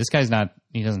G. This guy's not...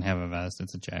 He doesn't have a vest.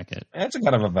 It's a jacket. It's a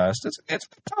kind of a vest. It's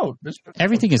a coat.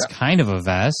 Everything is kind of a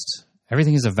vest.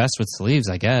 Everything is a vest with sleeves,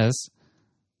 I guess.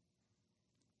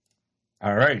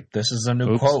 All right. This is a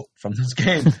new quote from this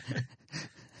game.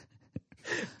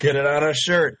 Get it on a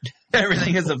shirt.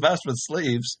 Everything is a vest with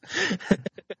sleeves.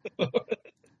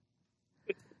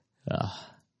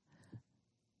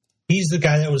 He's the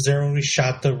guy that was there when we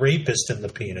shot the rapist in the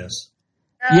penis.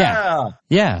 Yeah.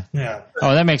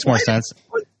 Oh, that makes more sense.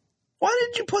 Why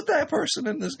did you put that person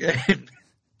in this game?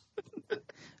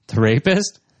 The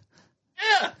rapist?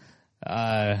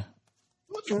 Yeah.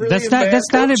 Really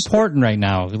that's not important right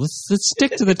now. Let's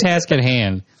stick to the task at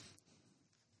hand.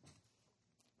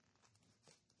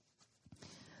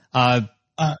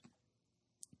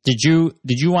 Did you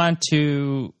want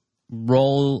to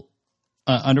roll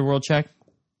an underworld check?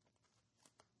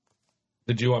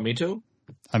 Did you want me to?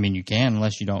 I mean, you can,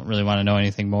 unless you don't really want to know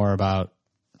anything more about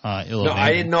Illovandin. No,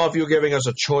 I didn't know if you were giving us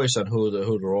a choice on who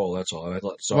to roll. That's all. I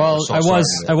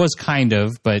was kind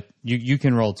of, but you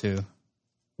can roll too.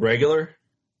 Regular?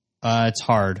 It's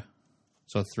hard,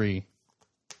 so 3.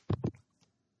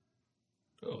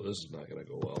 Oh, this is not going to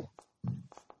go well.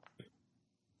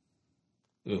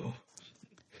 Ugh.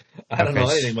 I don't know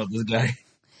anything about this guy.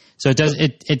 So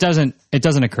it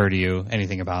doesn't occur to you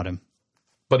anything about him.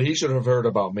 But he should have heard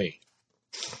about me.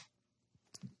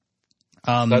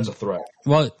 That's a threat.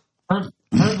 Well,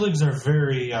 Hergligs are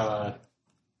very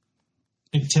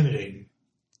intimidating.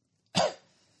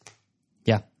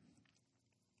 Yeah.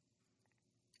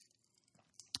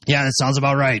 Yeah, that sounds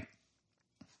about right.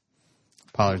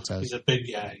 Pollard says. He's a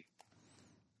big guy.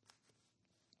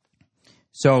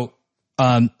 So,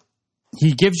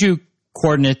 he gives you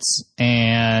coordinates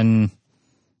and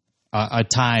a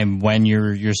time when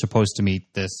you're supposed to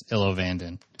meet this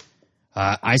Illovandin.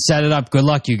 I set it up. Good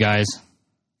luck, you guys.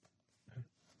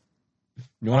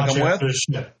 You want to come with?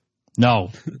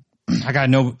 No,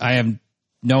 I have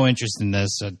no interest in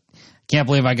this. I can't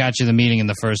believe I got you the meeting in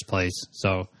the first place.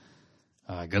 So,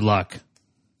 good luck.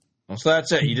 Well, so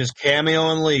that's it. You just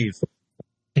cameo and leave.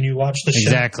 Can you watch the show?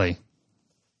 Exactly.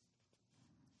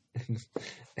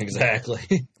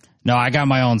 Exactly. No, I got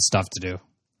my own stuff to do.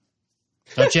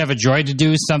 Don't you have a droid to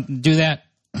do that?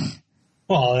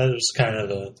 Well, that was kind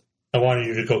of I wanted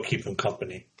you to go keep him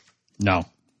company. No.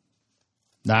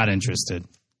 Not interested.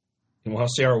 You want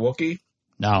to see our Wookiee?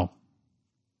 No.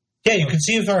 Yeah, you can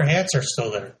see if our hats are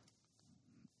still there.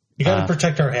 You got to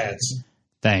protect our hats.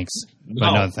 Thanks.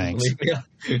 But no thanks.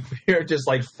 You're just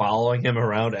like following him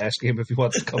around, asking him if he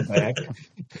wants to come back.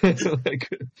 Like,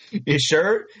 you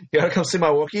sure? You want to come see my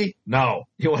Wookiee? No.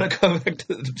 You want to come back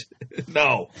to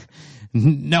No.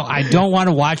 No, I don't want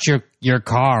to watch your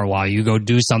car while you go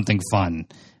do something fun.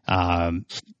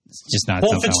 It's just not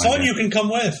Well, something if it's I wanna fun, do. you can come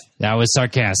with. That was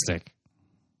sarcastic.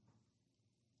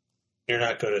 You're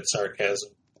not good at sarcasm.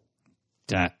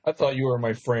 I thought you were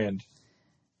my friend.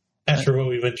 After what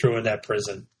we went through in that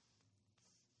prison.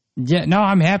 Yeah, no,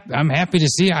 I'm happy. I'm happy to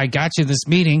see I got you this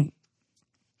meeting.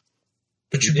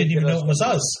 But you didn't even know it was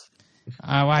us.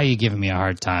 Why are you giving me a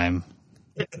hard time?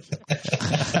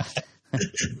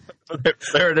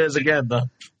 There it is again, though.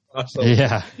 Awesome.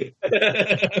 Yeah.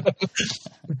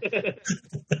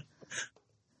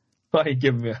 Why are you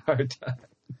giving me a hard time?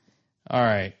 All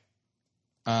right.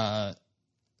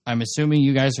 I'm assuming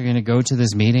you guys are going to go to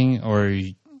this meeting, or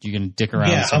you're going to dick around.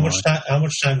 Yeah. somewhere? How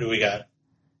much time do we got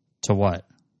To what?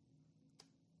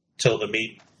 till the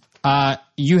meet?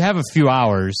 You have a few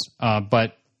hours,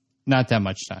 but not that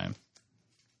much time.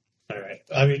 All right.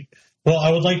 I mean, well,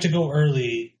 I would like to go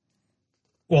early.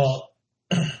 Well,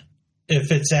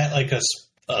 if it's at like a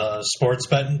sports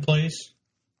betting place.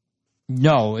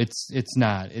 No, it's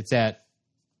not. It's at.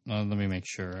 Let me make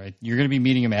sure. You're going to be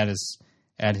meeting him at his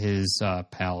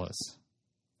palace.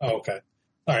 Oh, okay.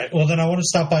 All right. Well, then I want to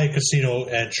stop by a casino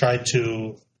and try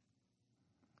to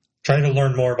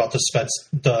learn more about the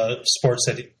sports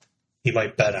that he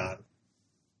might bet on.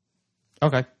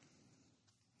 Okay.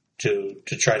 To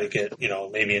try to get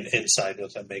maybe an insight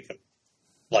with him, make him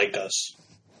like us.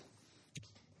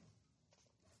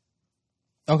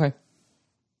 Okay.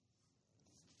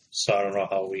 So I don't know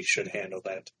how we should handle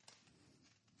that.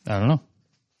 I don't know.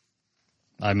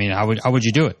 I mean, how would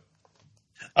you do it?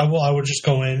 I would just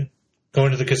go into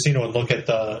the casino and look at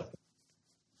the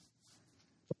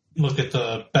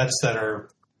bets that are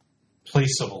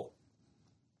placeable.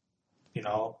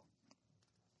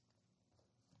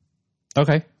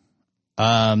 Okay.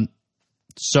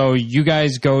 So you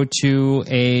guys go to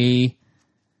a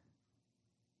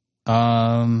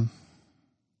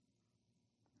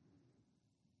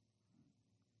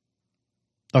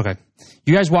Okay.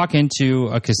 You guys walk into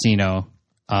a casino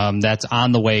that's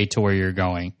on the way to where you're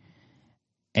going.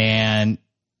 And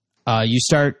you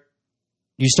start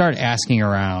asking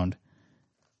around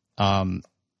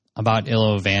about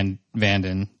Illo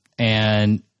Vanden,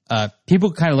 and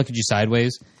people kind of look at you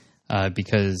sideways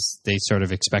because they sort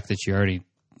of expect that you already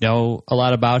know a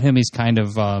lot about him. He's kind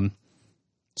of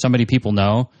somebody people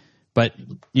know, but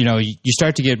you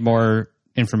start to get more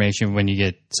information when you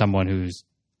get someone who's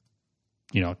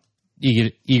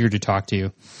eager to talk to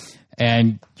you.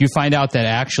 And you find out that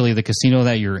actually the casino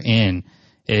that you're in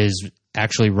is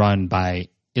actually run by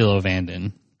Illo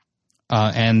Vanden,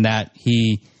 and that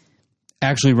he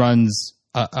actually runs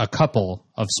a couple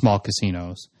of small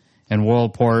casinos in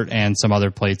Worldport and some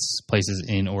other places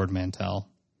in Ord Mantell.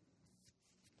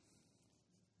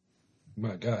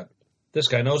 My God, this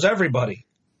guy knows everybody.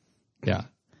 Yeah.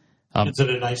 Is it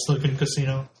a nice looking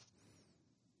casino?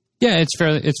 Yeah, it's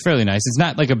fairly nice. It's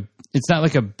not like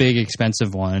a big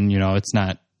expensive one, it's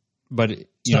not, but It's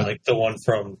not like the one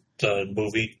from the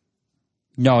movie.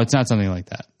 No, it's not something like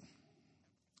that.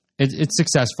 It's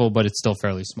successful, but it's still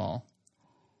fairly small.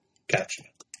 Gotcha.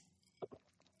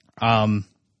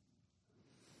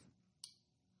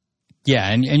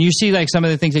 Yeah, and you see like some of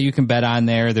the things that you can bet on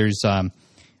there. There's a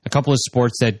couple of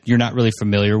sports that you're not really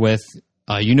familiar with.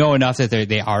 You know enough that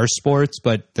they are sports,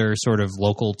 but they're sort of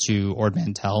local to Ord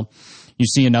Mantell. You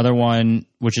see another one,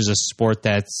 which is a sport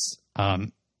that's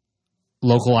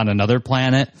local on another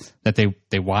planet that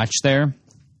they watch there.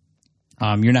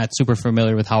 You're not super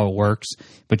familiar with how it works,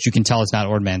 but you can tell it's not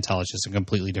Ord Mantell. It's just a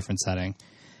completely different setting.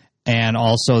 And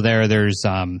also there's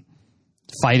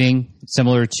fighting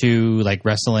similar to like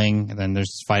wrestling, and then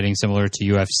there's fighting similar to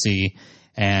UFC,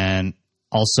 and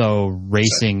also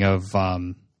racing of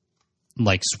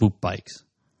like swoop bikes.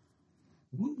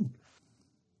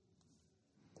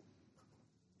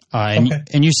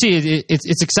 And you see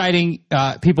it's exciting.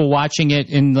 People watching it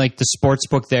in like the sports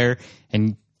book there,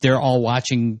 and they're all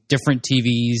watching different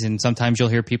TVs, and sometimes you'll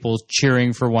hear people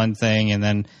cheering for one thing, and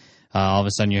then all of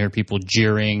a sudden you hear people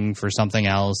jeering for something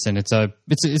else, and it's an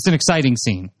exciting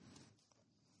scene.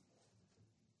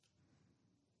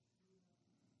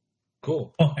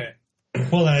 Cool. Okay.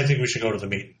 Well, then I think we should go to the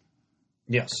meeting.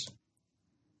 Yes.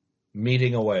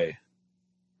 Meeting away.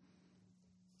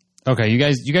 Okay, you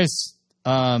guys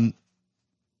hop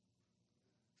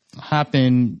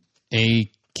in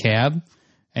a cab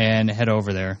and head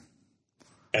over there.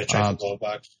 I check the glove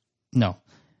box. No.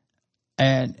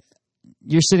 And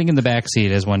you're sitting in the back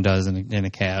seat, as one does in a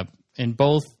cab, in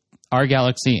both our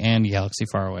Galaxy and Galaxy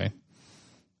Far Away.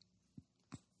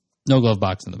 No glove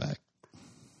box in the back.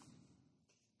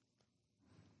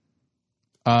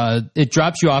 It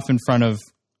drops you off in front of...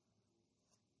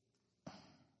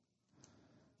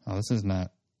 Oh, this is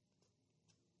not...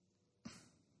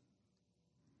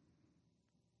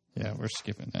 Yeah, we're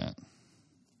skipping that.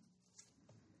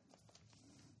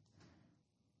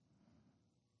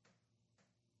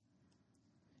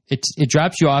 It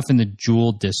drops you off in the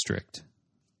Jewel District.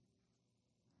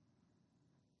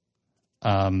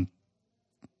 Yeah,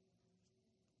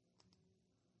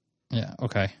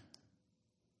 okay.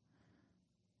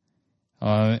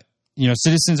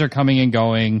 Citizens are coming and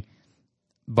going,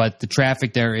 but the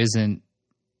traffic there isn't...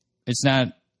 It's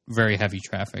not very heavy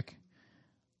traffic.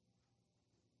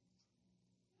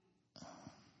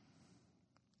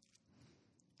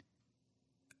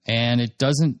 And it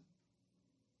doesn't...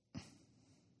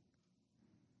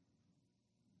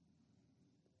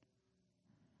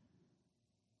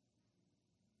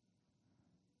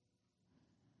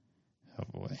 Oh,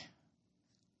 boy.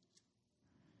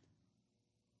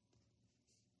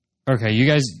 Okay, you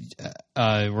guys...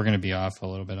 we're going to be off a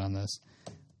little bit on this.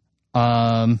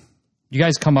 You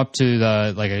guys come up to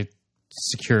a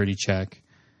security check.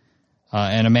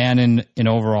 And a man in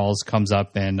overalls comes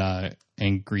up and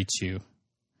greets you.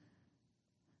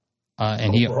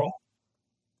 And Overall?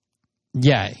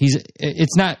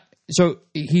 It's not, so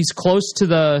he's close to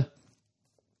the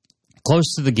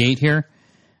gate here.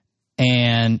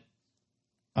 And,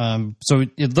 so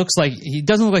it looks like he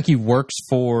doesn't look like he works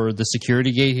for the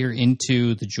security gate here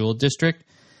into the Jewel District.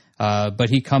 But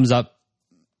he comes up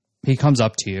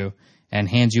to you and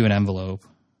hands you an envelope.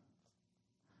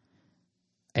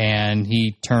 And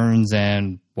he turns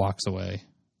and walks away.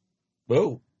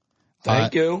 Whoa.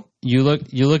 Thank you. You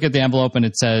look at the envelope and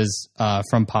it says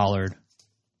from Pollard.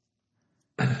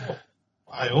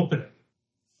 I open it.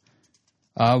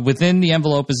 Within the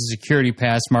envelope is a security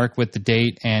pass marked with the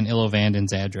date and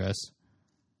Illovanden's address.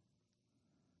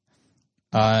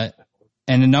 And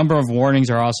a number of warnings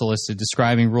are also listed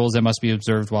describing rules that must be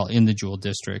observed while in the Jewel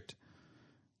District.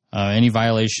 Any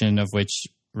violation of which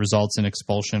results in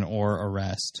expulsion or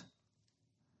arrest.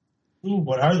 Ooh,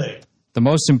 what are they? The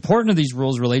most important of these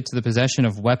rules relate to the possession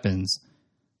of weapons,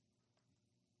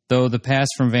 though the pass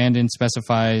from Vanden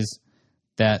specifies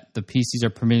that the PCs are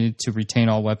permitted to retain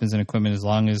all weapons and equipment as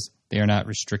long as they are not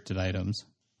restricted items.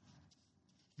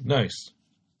 Nice.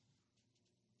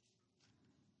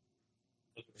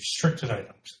 Restricted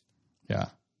items. Yeah.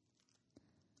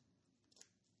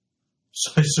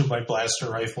 So I assume my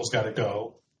blaster rifle's got to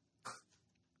go.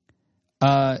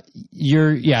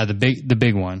 The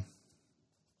big one.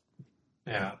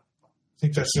 Yeah. I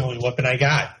think that's the only weapon I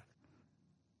got.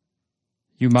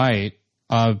 You might.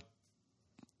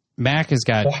 Mac has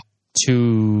got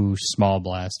 2 small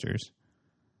blasters.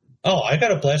 Oh, I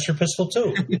got a blaster pistol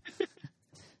too.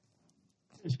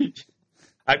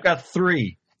 I've got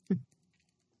 3.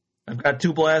 I've got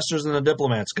 2 blasters and a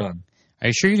diplomat's gun. Are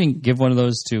you sure you didn't give one of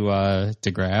those to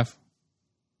Graf?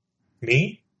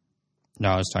 Me? No,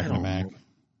 I was talking to Mac.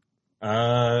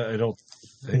 I don't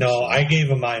think No, so. I gave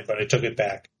him mine, but I took it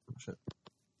back.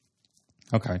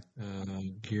 Okay.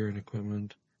 Gear and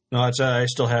equipment. No, I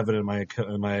still have it in my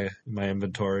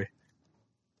inventory.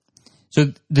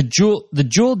 So the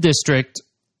Jewel District,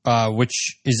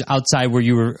 which is outside where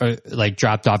you were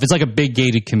dropped off, it's like a big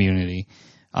gated community,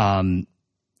 and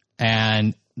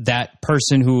that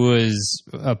person who was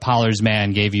Pollard's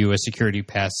man gave you a security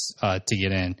pass to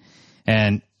get in,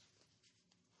 and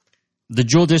the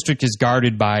Jewel District is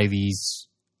guarded by these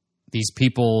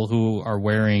people who are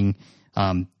wearing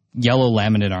yellow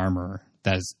laminate armor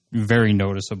that's very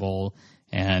noticeable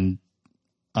and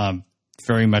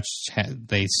very much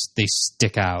they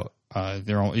stick out.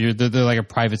 They're like a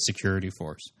private security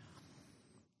force.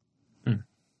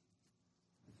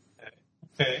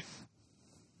 Okay.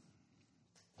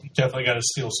 You definitely got to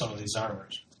steal some of these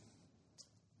armors.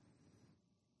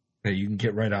 Okay, you can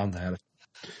get right on that.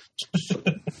 I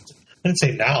didn't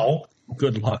say now.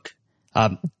 Good luck.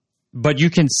 But you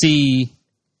can see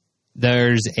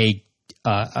there's a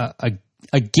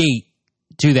gate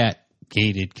to that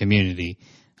gated community,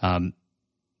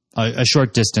 a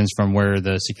short distance from where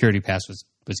the security pass was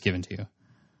given to you.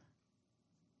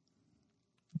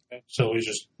 Okay, so we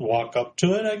just walk up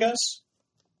to it, I guess?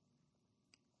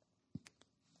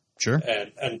 Sure.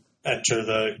 And enter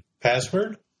the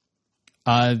password?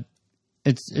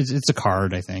 It's a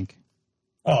card, I think.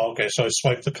 Oh, okay. So I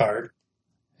swipe the card.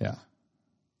 Yeah.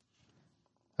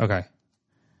 Okay.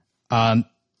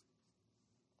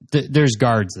 There's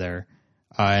guards there,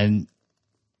 and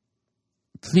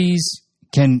please,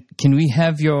 can we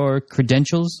have your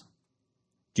credentials?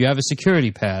 Do you have a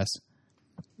security pass?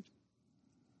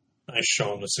 I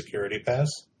show them the security pass.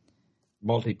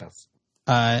 Multi-pass.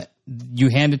 You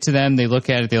hand it to them. They look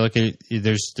at it. They look at it.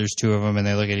 There's two of them, and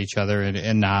they look at each other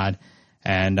and nod,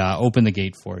 and open the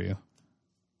gate for you.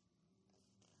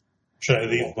 Should I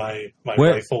leave my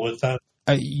rifle with them?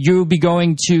 You'll be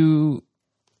going to,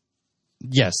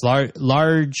 yes,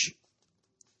 large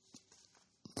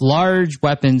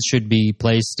weapons should be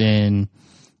placed in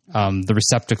the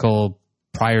receptacle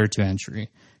prior to entry,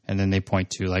 and then they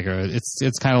point to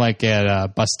it's kind of like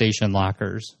at bus station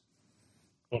lockers.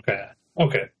 Okay.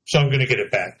 So I'm going to get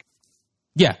it back.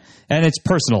 Yeah, and it's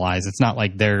personalized. It's not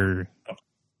like they're,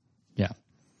 yeah.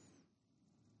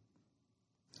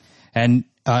 And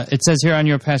it says here on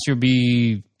your pass you'll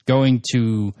be going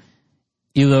to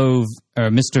Mr.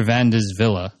 Vanda's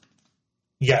villa.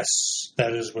 Yes,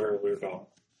 that is where we're going.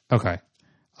 Okay.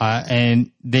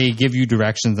 And they give you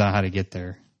directions on how to get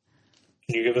there.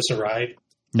 Can you give us a ride?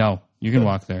 No, you can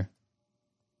walk there.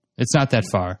 It's not that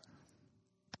far.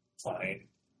 Fine.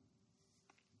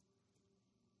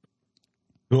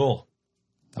 Cool.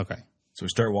 Okay. So we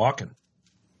start walking.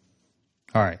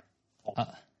 All right.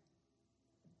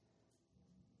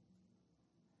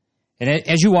 And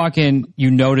as you walk in, you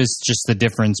notice just the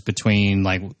difference between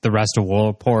like the rest of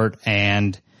Worldport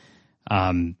and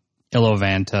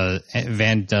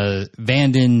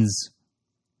Vanden's.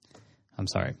 I'm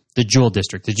sorry, the Jewel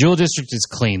District. The Jewel District is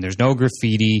clean. There's no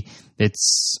graffiti.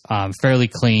 It's fairly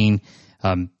clean.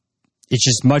 It's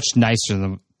just much nicer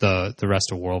than the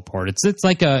rest of Worldport. It's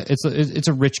like a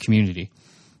rich community.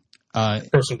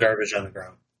 Throw some garbage on the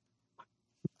ground.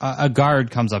 A guard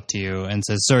comes up to you and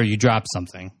says, "Sir, you dropped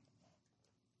something."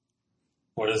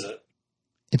 What is it?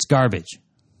 It's garbage.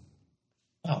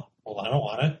 Oh, well, I don't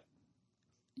want it.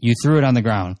 You threw it on the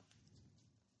ground.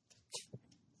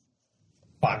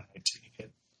 Fine, I take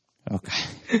it.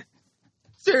 Okay.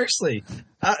 Seriously,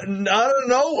 out of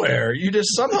nowhere, you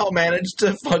just somehow managed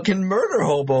to fucking murder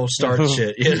hobo start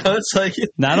shit. You know, it's like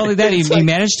not only that, he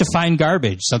managed to find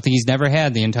garbage, something he's never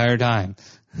had the entire time.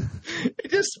 He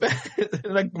just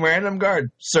like random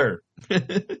guard, sir.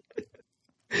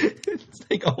 It's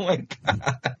like, oh my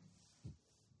god.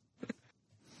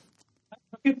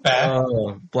 Get back.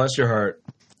 Oh, bless your heart.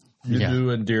 You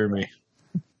do endear me.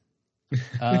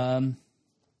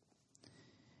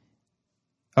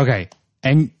 Okay.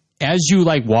 And as you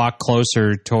walk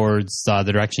closer towards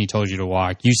the direction he told you to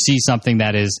walk, you see something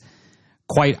that is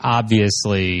quite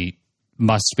obviously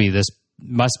must be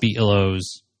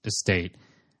Illo's estate.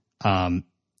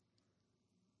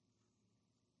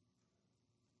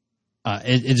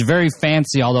 It's very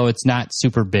fancy, although it's not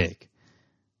super big,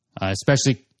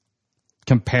 especially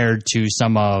compared to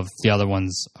some of the other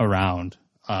ones around,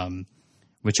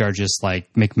 which are just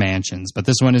like McMansions. But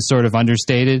this one is sort of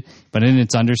understated, but in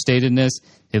its understatedness,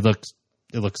 it looks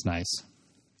nice.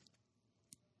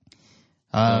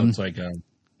 It's like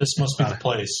this must be the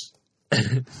place.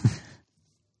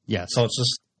 Yes. So it's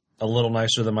just a little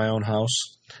nicer than my own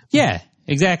house. Yeah,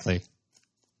 exactly.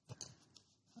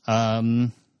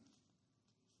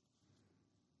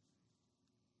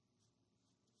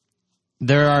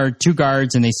 There are two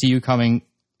guards, and they see you coming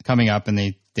up, and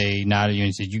they nod at you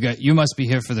and say, "You must be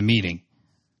here for the meeting."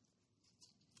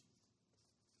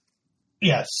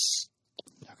 Yes.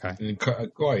 Okay.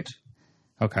 Quite.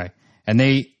 Okay. And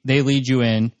they lead you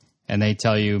in, and they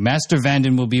tell you, "Master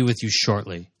Vanden will be with you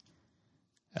shortly,"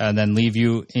 and then leave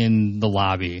you in the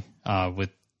lobby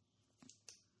with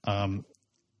of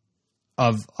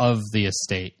the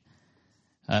estate.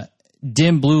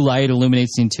 Dim blue light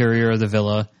illuminates the interior of the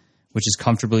villa, which is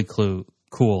comfortably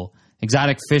cool.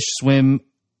 Exotic fish swim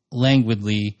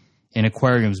languidly in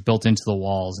aquariums built into the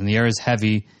walls, and the air is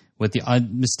heavy with the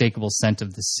unmistakable scent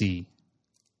of the sea.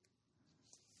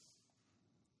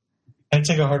 Can I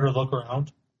take a harder look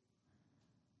around?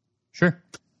 Sure.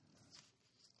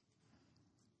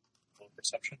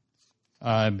 Perception?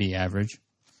 Be average.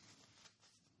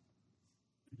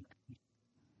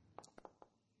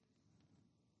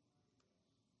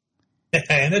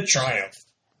 And a triumph.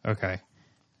 Okay.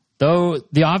 Though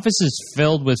the office is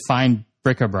filled with fine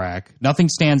bric-a-brac, nothing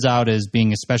stands out as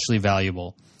being especially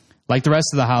valuable. Like the rest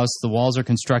of the house, the walls are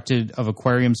constructed of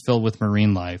aquariums filled with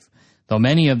marine life, though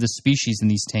many of the species in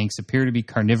these tanks appear to be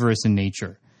carnivorous in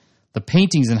nature. The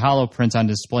paintings and hollow prints on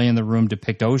display in the room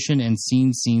depict ocean and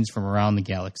scenes from around the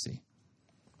galaxy.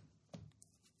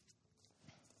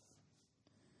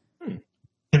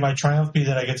 Can my triumph be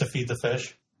that I get to feed the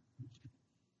fish?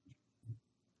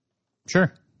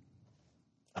 Sure.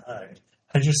 All right.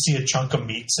 I just see a chunk of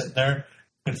meat sitting there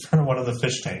in front of one of the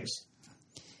fish tanks.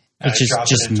 And It's I drop it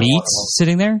just into meat one of them.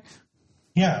 sitting there?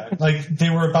 Yeah, like they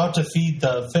were about to feed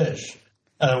the fish.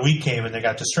 We came and they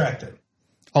got distracted.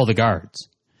 Oh, the guards.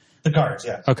 The guards,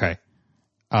 yeah. Okay.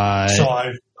 So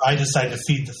I decided to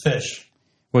feed the fish.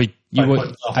 Well, By putting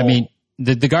the I whole- mean,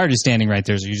 the guard is standing right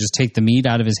there, so you just take the meat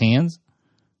out of his hands?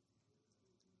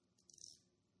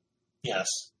 Yes.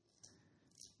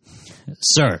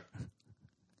 Sir.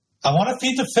 I want to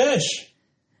feed the fish.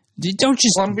 Don't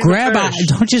just Well, I'm being grab a out, fish.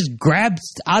 don't just grab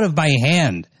out of my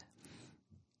hand.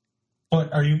 What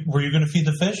were you going to feed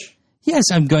the fish? Yes,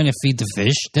 I'm going to feed the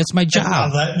fish. That's my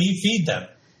job. Let me feed them.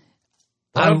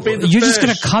 I'll feed the You're just fish.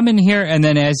 going to come in here, and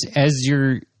then as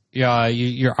you're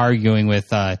arguing with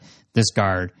this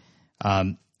guard,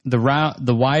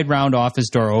 the wide round office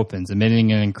door opens,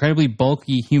 admitting an incredibly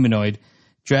bulky humanoid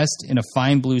dressed in a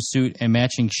fine blue suit and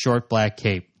matching short black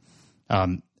cape.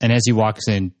 And as he walks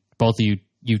in, both of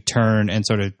you turn and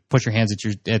sort of put your hands at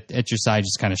your side,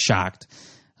 just kind of shocked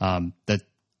that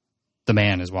the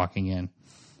man is walking in.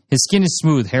 His skin is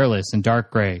smooth, hairless, and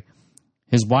dark gray.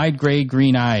 His wide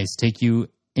gray-green eyes take you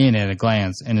in at a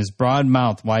glance, and his broad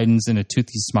mouth widens in a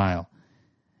toothy smile.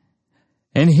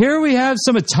 And here we have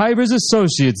some of Tiber's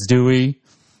associates, do we?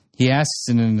 He asks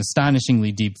in an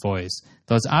astonishingly deep voice,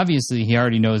 though it's obviously he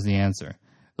already knows the answer.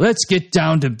 Let's get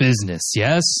down to business,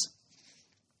 yes?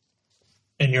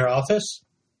 In your office?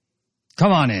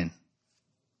 Come on in.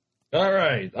 All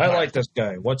right. I like this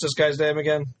guy. What's this guy's name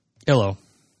again? Illo.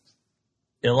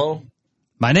 Illo?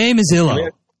 My name is Illo.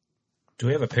 Do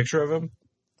we have a picture of him?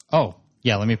 Oh,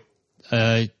 yeah, let me... He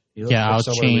looks yeah, like I'll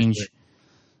someone change... we-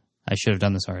 I should have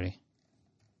done this already.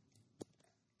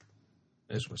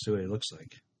 I just want to see what he looks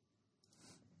like.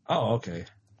 Oh, okay.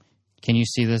 Can you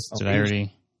see this? Oh, Did I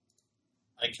already...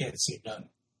 I can't see none.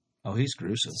 Oh, he's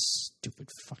gruesome. Stupid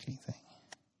fucking thing.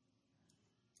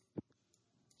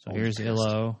 So Oh, here's pissed.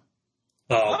 Illo.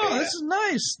 Oh, Oh, okay, this is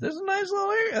nice. This is a nice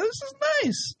little area. This is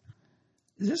nice.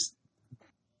 Just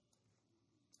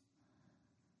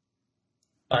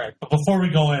All right, but before we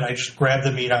go in, I just grab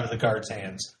the meat out of the guard's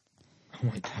hands. oh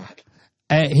my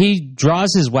god. He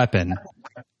draws his weapon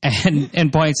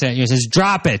and points at you and says,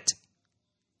 "Drop it,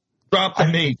 Drop the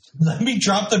meat. Let me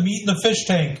drop the meat in the fish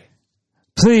tank.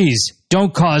 please.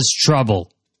 Don't cause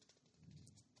trouble."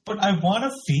 But I want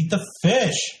to feed the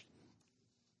fish.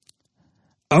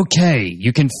 Okay,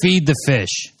 you can feed the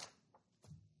fish.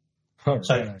 All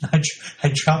So right.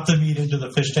 I drop the meat into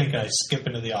the fish tank and I skip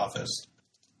into the office.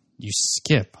 You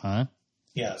skip, huh?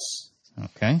 Yes.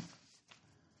 Okay,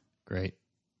 great.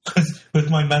 With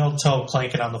my metal toe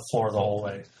clanking on the floor the whole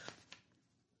way.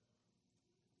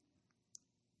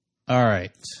 All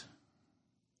right.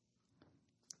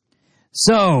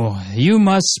 So you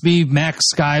must be Max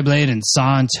Skyblade and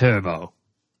San Turbo.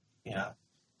 Yeah.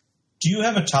 Do you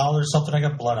have a towel or something? I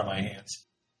got blood on my hands.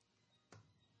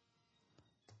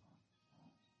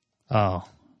 Oh,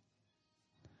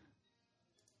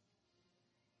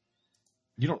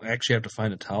 You don't actually have to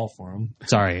find a towel for him.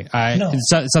 sorry. No.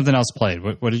 Something else played.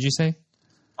 What did you say?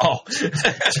 Oh.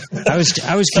 I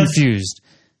was confused.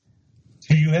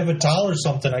 Do you have a towel or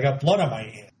something? I got blood on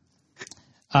my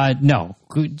hand. No,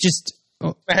 just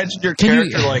Imagine your Can you-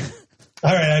 character like,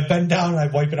 All right, I bend down and I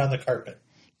wipe it on the carpet.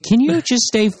 can you just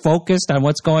stay focused on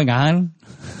what's going on?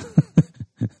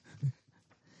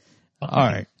 All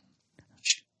right.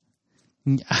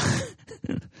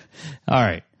 All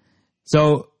right.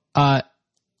 So,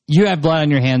 you have blood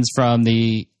on your hands from the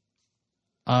meat.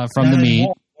 Wipe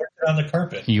it on the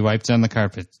carpet. You wiped it on the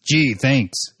carpet. Gee,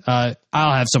 thanks. I'll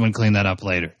have someone clean that up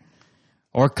later.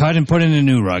 Or cut and put in a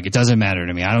new rug. It doesn't matter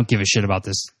to me. I don't give a shit about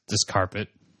this carpet.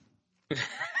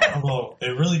 Although it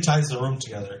really ties the room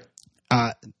together.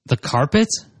 The carpet?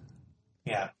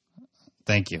 Yeah.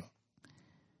 Thank you.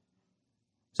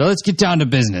 So let's get down to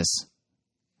business.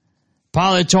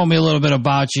 Paula told me a little bit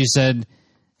about you. Said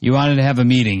you wanted to have a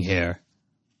meeting here.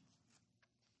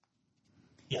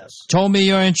 Yes. Told me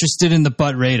you're interested in the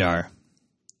butt radar.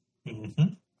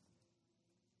 Mm-hmm.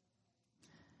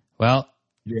 Well,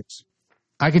 yes.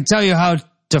 I can tell you how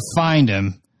to find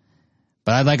him,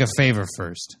 but I'd like a favor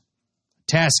first. A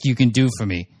task you can do for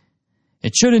me.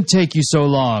 It shouldn't take you so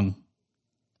long,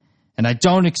 and I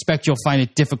don't expect you'll find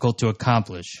it difficult to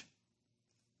accomplish.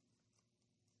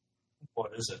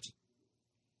 What is it?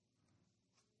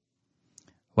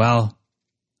 Well,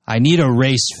 I need a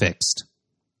race fixed.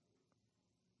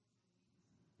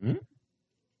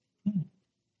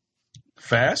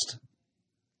 Fast?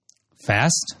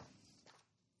 Fast?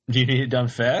 Do you need it done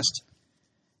fast?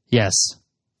 Yes.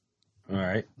 All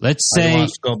right. Let's How do you say, want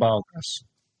us to go about this?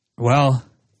 well,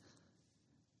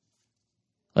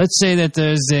 let's say that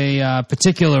there's a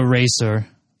particular racer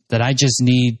that I just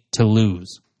need to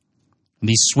lose.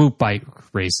 These swoop bike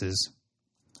races.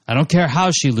 I don't care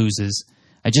how she loses.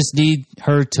 I just need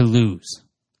her to lose.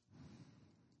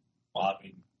 Well, I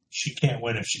mean, she can't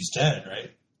win if she's dead,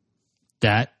 right?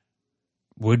 That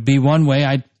would be one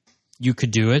way you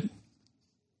could do it.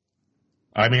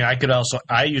 I mean, I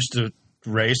used to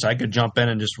race. I could jump in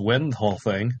and just win the whole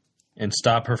thing and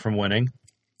stop her from winning.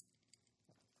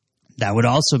 That would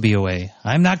also be a way.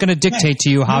 I'm not going to dictate to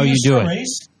you how you do it.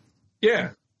 Race?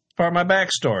 Yeah. Part of my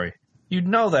backstory. You'd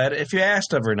know that if you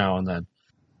asked every now and then.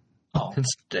 Oh.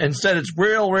 Instead, it's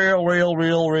real.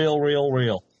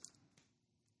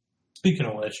 Speaking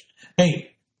of which,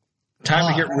 hey.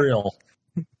 Time to get real.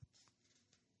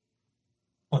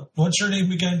 What's your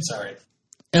name again? Sorry.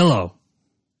 Illo.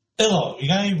 Illo, you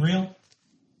got any real?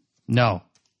 No.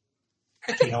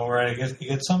 You know where I guess you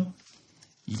get some?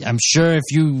 I'm sure if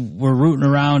you were rooting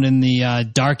around in the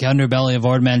dark underbelly of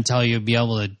Ord Mantell, you'd be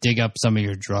able to dig up some of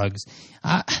your drugs.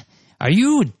 Are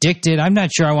you addicted? I'm not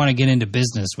sure I want to get into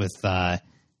business with No,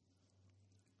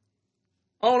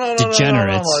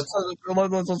 degenerates.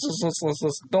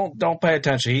 Don't pay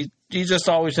attention. He's just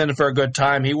always in it for a good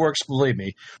time. He works, believe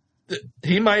me.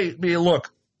 He might be like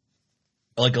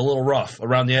a little rough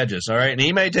around the edges, all right? And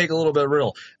he may take a little bit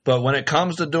real. But when it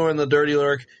comes to doing the dirty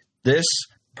work, this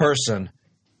person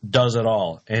does it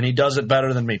all. And he does it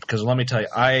better than me. Because let me tell you,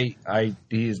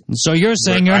 So you're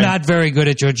saying you're not very good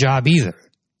at your job either?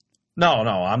 No,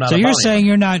 I'm not. So you're saying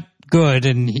you're not good,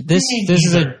 and this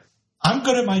is I'm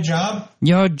good at my job.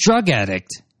 You're a drug addict.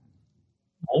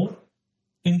 No.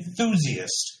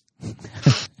 Enthusiast.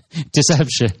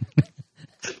 Deception.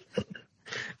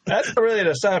 That's not really a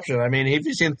deception. I mean, if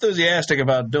he's enthusiastic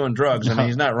about doing drugs, I mean,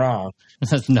 he's not wrong.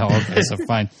 No, okay, so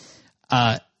fine.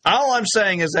 All I'm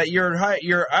saying is that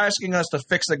you're asking us to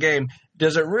fix the game.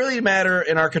 Does it really matter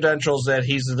in our credentials that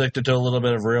he's addicted to a little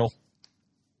bit of real?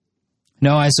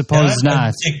 No, I suppose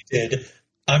not. Addicted.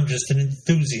 I'm just an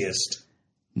enthusiast.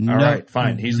 All right,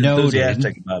 fine. He's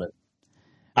enthusiastic about it.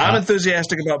 I'm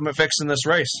enthusiastic about fixing this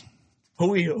race. Who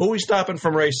we stopping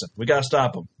from racing? We got to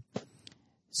stop him.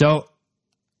 So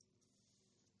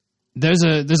there's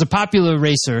a popular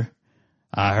racer.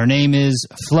 Her name is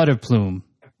Flutterplume.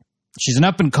 She's an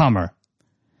up-and-comer.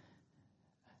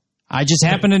 I just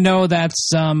happen to know that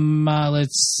some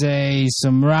rivals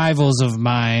of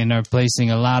mine are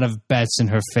placing a lot of bets in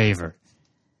her favor.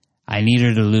 I need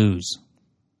her to lose.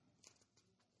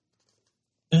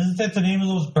 Isn't that the name of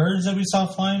those birds that we saw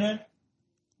flying in?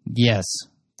 Yes,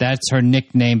 that's her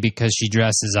nickname because she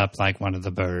dresses up like one of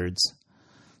the birds.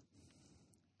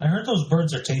 I heard those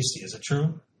birds are tasty. Is it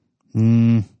true?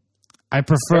 I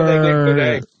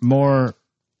prefer more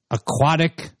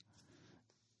aquatic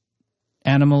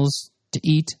animals to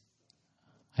eat.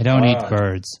 I don't eat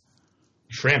birds.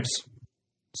 Shrimps.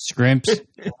 Scrimps.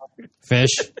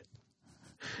 Fish.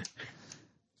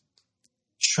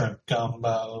 Shrimp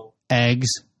gumbo. Eggs,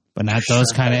 but not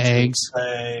those kind of eggs.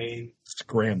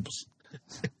 Scrimps.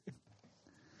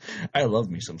 I love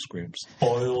me some scrimps.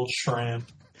 Boiled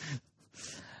shrimp.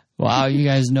 Wow, you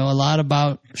guys know a lot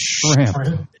about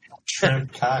shrimp.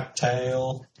 Shrimp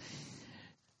cocktail.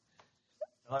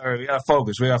 All right, we got to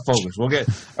focus. We'll get.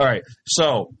 All right,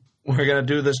 so we're going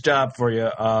to do this job for you.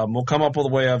 We'll come up with a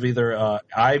way of either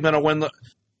I'm going to win the.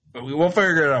 We'll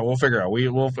figure it out.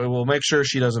 We'll make sure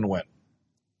she doesn't win.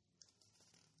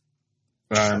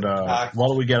 And what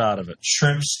do we get out of it?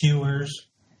 Shrimp skewers.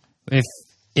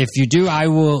 If you do, I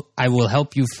will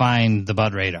help you find the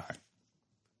Bud radar.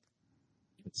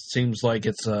 It seems like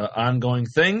it's an ongoing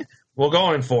thing. We're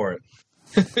going for it.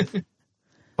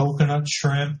 Coconut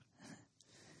shrimp.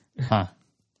 Huh.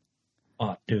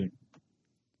 Oh, dude.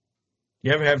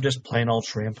 You ever have just plain old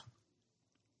shrimp?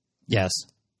 Yes.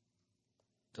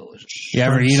 Delicious. You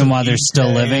ever eat them while they're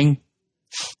still living?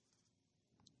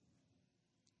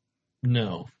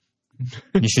 No.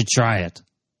 You should try it.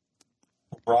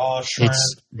 Raw shrimp.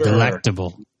 It's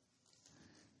delectable.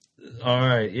 All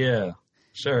right, yeah.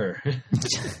 Sure.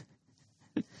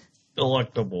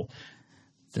 Delectable.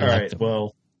 All right,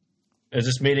 well, is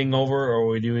this meeting over,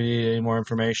 or do we need any more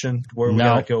information? Where we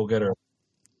gotta go get her?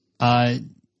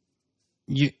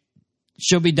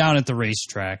 She'll be down at the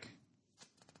racetrack.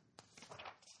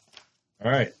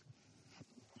 All right.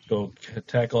 Go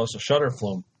tackle us a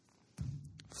Flutterplume.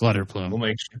 Flutterplume. We'll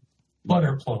make sure.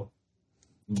 Butterplume.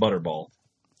 Butterball.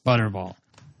 Butterball.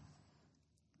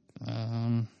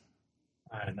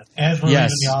 As we're leaving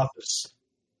the office,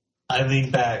 I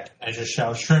lean back and just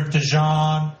shout, "Shrimp de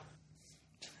Jean."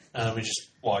 and we just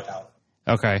walk out.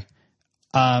 Okay.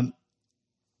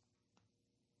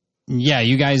 Yeah,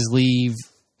 you guys leave.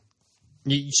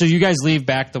 So you guys leave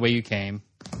back the way you came,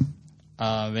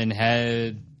 and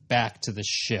head back to the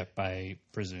ship, I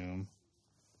presume.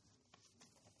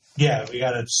 Yeah, we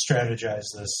got to strategize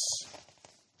this.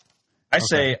 I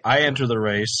say I enter the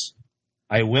race.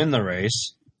 I win the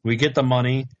race. We get the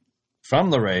money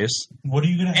from the race. What are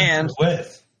you going to enter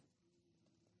with?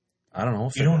 I don't know.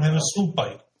 You don't have a swoop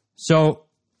bike. So,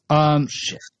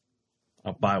 shit.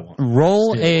 I'll buy one.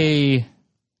 Roll a.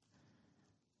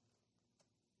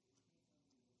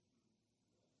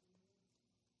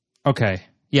 Okay.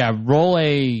 Yeah, roll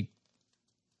a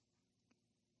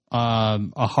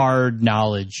hard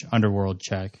knowledge underworld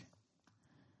check.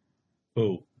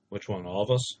 Who? Which one? All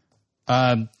of us?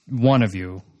 One of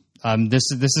you.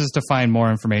 This is to find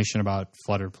more information about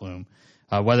Flutterplume,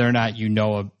 whether or not you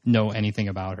know anything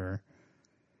about her.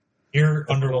 Your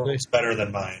underworld is better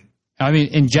than mine. I mean,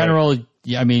 in general,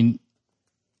 yeah, I mean,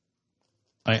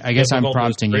 I guess I'm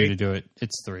prompting you to do it.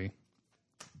 It's 3.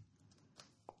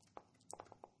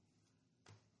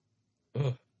 Ugh.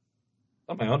 I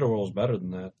thought my underworld was better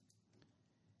than that.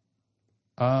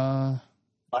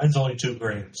 Mine's only 2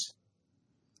 grains.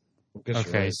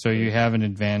 Okay, so you have an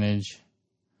advantage.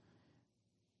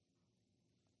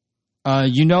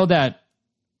 You know that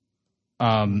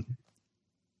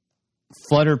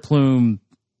Flutterplume,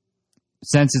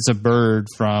 since it's a bird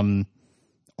from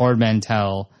Ord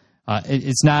Mantell,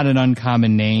 it's not an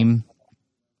uncommon name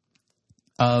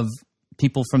of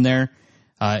people from there,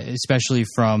 especially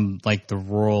from like the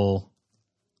rural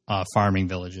farming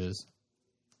villages.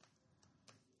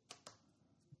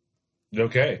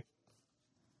 Okay.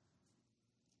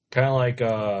 Kind of like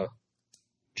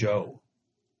Joe.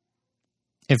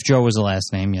 If Joe was the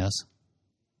last name, yes.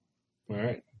 All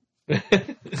right.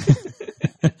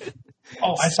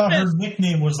 Oh, I thought her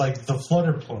nickname was like the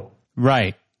Flutterplume.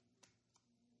 Right.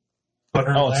 But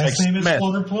her last name is Smith.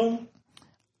 Flutterplume?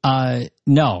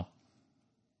 No.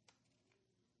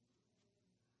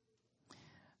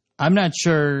 I'm not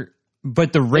sure,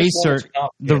 but the racer,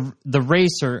 the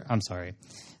racer, I'm sorry.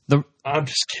 I'm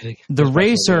just kidding. The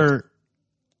racer,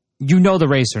 you know the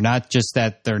racer, not just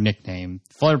that their nickname.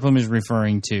 Flutterplume is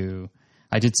referring to,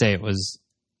 I did say it was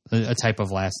a type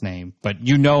of last name, but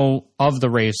you know of the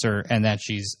racer and that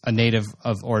she's a native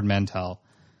of Ord Mantell,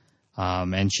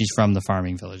 and she's from the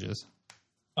farming villages.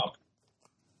 Oh.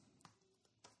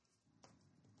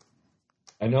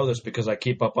 I know this because I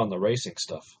keep up on the racing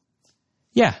stuff.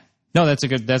 Yeah. No, that's a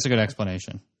good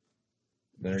explanation.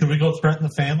 Should we go threaten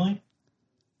the family?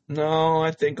 No,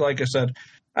 I think, like I said,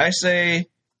 I say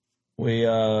we,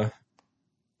 I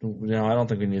don't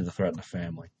think we need to threaten the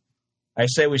family. I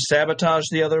say we sabotage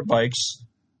the other bikes.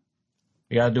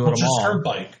 We got to do it them all. Just her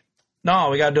bike.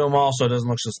 No, we got to do them all so it doesn't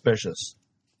look suspicious.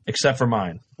 Except for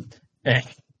mine. And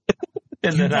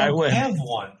then I win. You have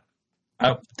one.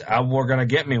 We're going to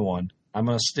get me one. I'm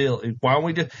going to steal. Why don't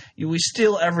we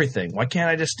steal everything? Why can't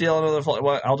I just steal another?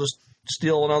 I'll just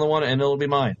steal another one and it'll be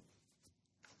mine.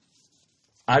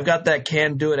 I've got that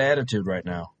can-do-it attitude right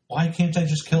now. Why can't I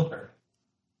just kill her?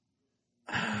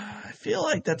 I feel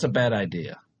like that's a bad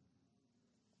idea.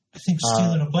 I think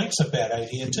stealing a bike's a bad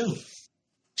idea, too.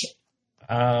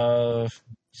 I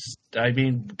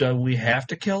mean, do we have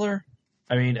to kill her?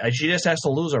 I mean, she just has to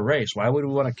lose a race. Why would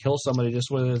we want to kill somebody just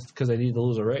because they need to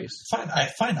lose a race?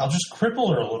 Fine. I'll just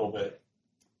cripple her a little bit.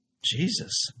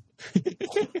 Jesus.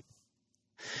 If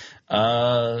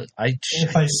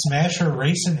I smash her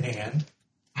racing hand...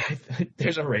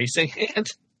 There's a racing hand?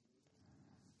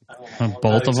 I'm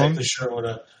both of them? I'm not exactly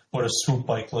sure what a swoop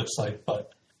bike looks like,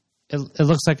 but... It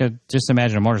looks like just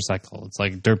imagine a motorcycle. It's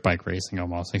like dirt bike racing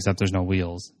almost, except there's no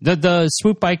wheels. The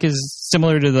swoop bike is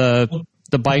similar to the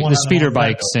speeder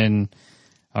bikes in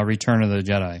Return of the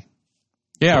Jedi.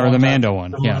 Yeah, or the Mando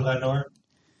one. Yeah.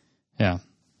 Yeah.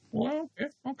 Well,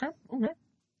 okay.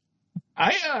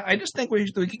 I just think we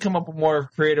could come up with a more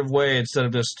creative way instead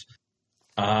of just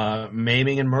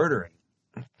maiming and murdering.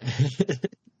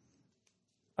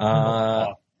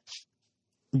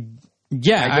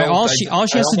 Yeah, all she has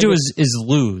to do is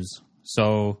lose.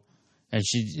 So, and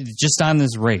she just on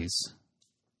this race.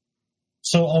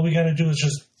 So all we got to do is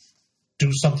just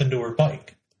do something to her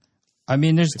bike. I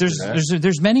mean,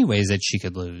 there's many ways that she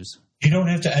could lose. You don't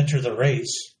have to enter the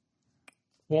race.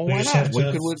 Well, why not?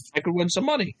 I could win some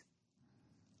money.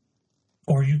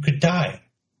 Or you could die.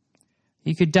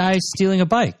 You could die stealing a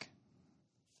bike.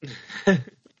 You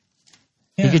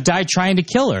could die trying to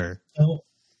kill her. No,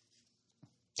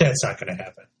 that's not going to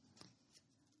happen.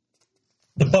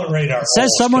 The butt radar says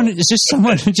someone. It's just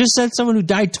someone. Just said someone who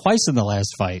died twice in the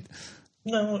last fight.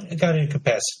 No, it got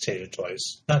incapacitated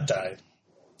twice. Not died.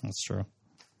 That's true.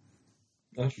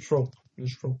 That's true.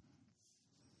 That's true.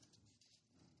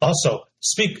 Also,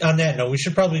 speak on that note, we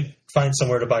should probably find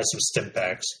somewhere to buy some stim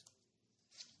packs.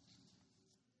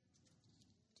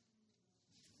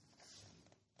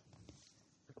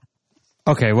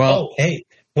 Okay, well, Oh, hey,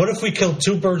 what if we killed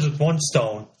 2 birds with 1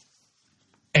 stone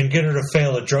and get her to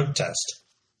fail a drug test?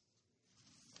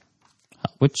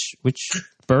 which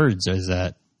birds is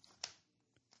that?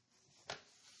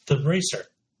 The racer.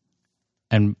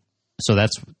 And so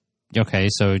that's okay.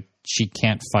 So she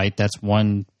can't fight. That's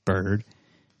one bird.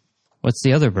 What's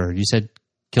the other bird? You said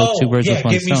kill 2 birds with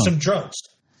 1 give stone. me some drugs.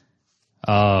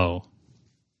 Oh.